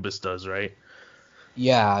Kyle Dubas does, right?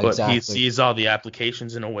 Yeah, But he exactly. sees all the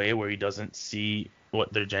applications in a way where he doesn't see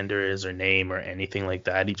what their gender is or name or anything like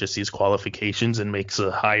that. He just sees qualifications and makes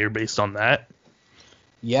a hire based on that.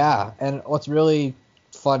 Yeah, and what's really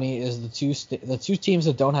funny is the two teams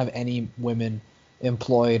that don't have any women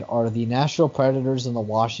employed are the Nashville Predators and the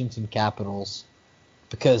Washington Capitals.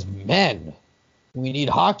 Because men, we need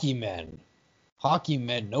hockey men. Hockey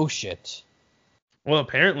men, no shit. Well,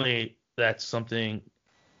 apparently that's something.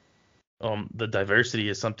 The diversity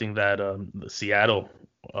is something that the Seattle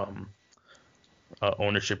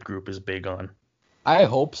ownership group is big on. I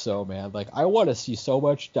hope so, man. Like, I want to see so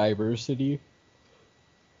much diversity.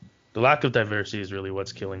 The lack of diversity is really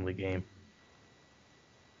what's killing the game.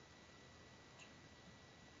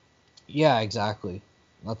 Yeah, exactly.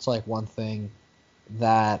 That's like one thing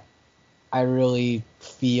that I really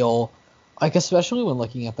feel like, especially when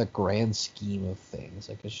looking at the grand scheme of things.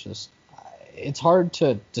 Like, it's hard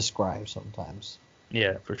to describe sometimes.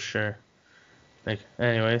 Yeah, for sure.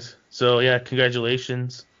 Anyways, so yeah,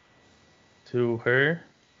 congratulations to her.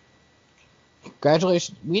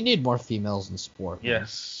 Congratulations. We need more females in sport. Man.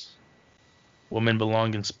 Yes. Women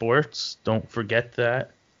belong in sports. Don't forget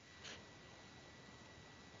that.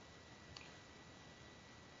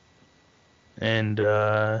 And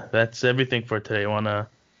that's everything for today. Wanna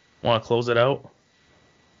close it out?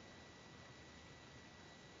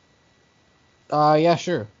 Yeah,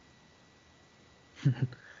 sure.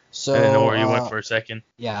 So, I didn't know where you went for a second.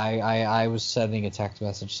 Yeah, I was sending a text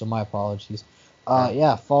message, so my apologies.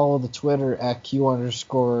 Yeah, follow the Twitter at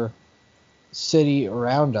Q_City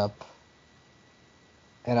Roundup.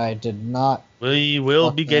 And I did not. We will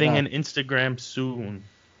fuck be that getting up. an Instagram soon.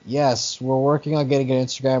 Yes, we're working on getting an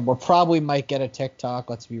Instagram. We probably might get a TikTok.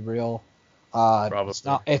 Let's be real. Probably.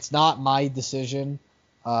 It's not my decision.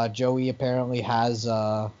 Joey apparently has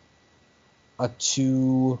a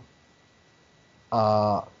two.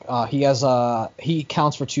 He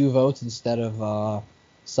counts for 2 votes instead of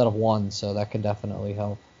 1, so that can definitely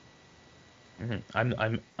help.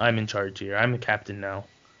 Mm-hmm. I'm in charge here. I'm the captain now.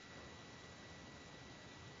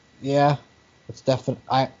 Yeah, it's definitely.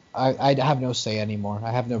 I have no say anymore.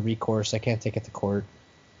 I have no recourse. I can't take it to court.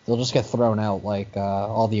 They'll just get thrown out like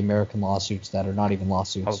all the American lawsuits that are not even All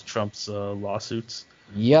lawsuits. Trump's lawsuits.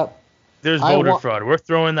 Yep. There's voter fraud. We're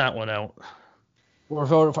throwing that one out. We're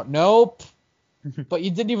voting for. Nope. But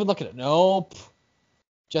you didn't even look at it. Nope.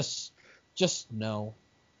 Just no.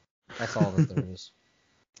 That's all that there is.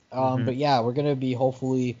 But yeah, we're gonna be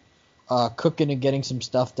hopefully cooking and getting some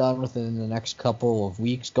stuff done within the next couple of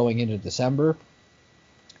weeks going into December.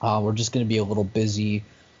 We're just gonna be a little busy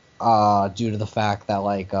due to the fact that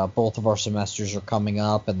like both of our semesters are coming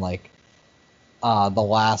up, and like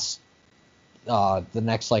the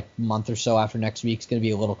next like month or so after next week's gonna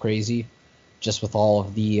be a little crazy, just with all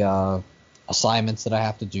of the assignments that I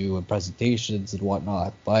have to do and presentations and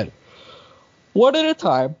whatnot. But one at a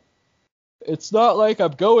time. It's not like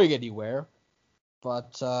I'm going anywhere, but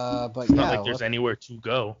It's not like there's anywhere to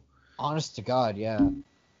go. Honest to God, yeah.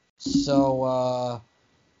 So,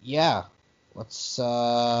 yeah, let's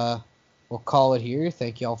we'll call it here.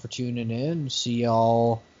 Thank y'all for tuning in. See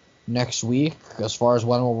y'all next week. As far as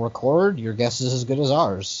when we'll record, your guess is as good as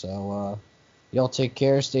ours. So, y'all take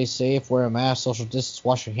care, stay safe, wear a mask, social distance,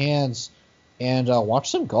 wash your hands, and watch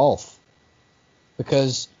some golf.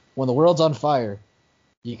 Because when the world's on fire,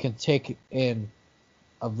 you can take in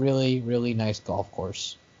a really, really nice golf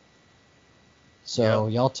course. So,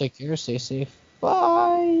 y'all take care, stay safe.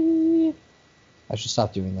 Bye. I should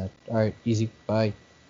stop doing that. All right, easy. Bye.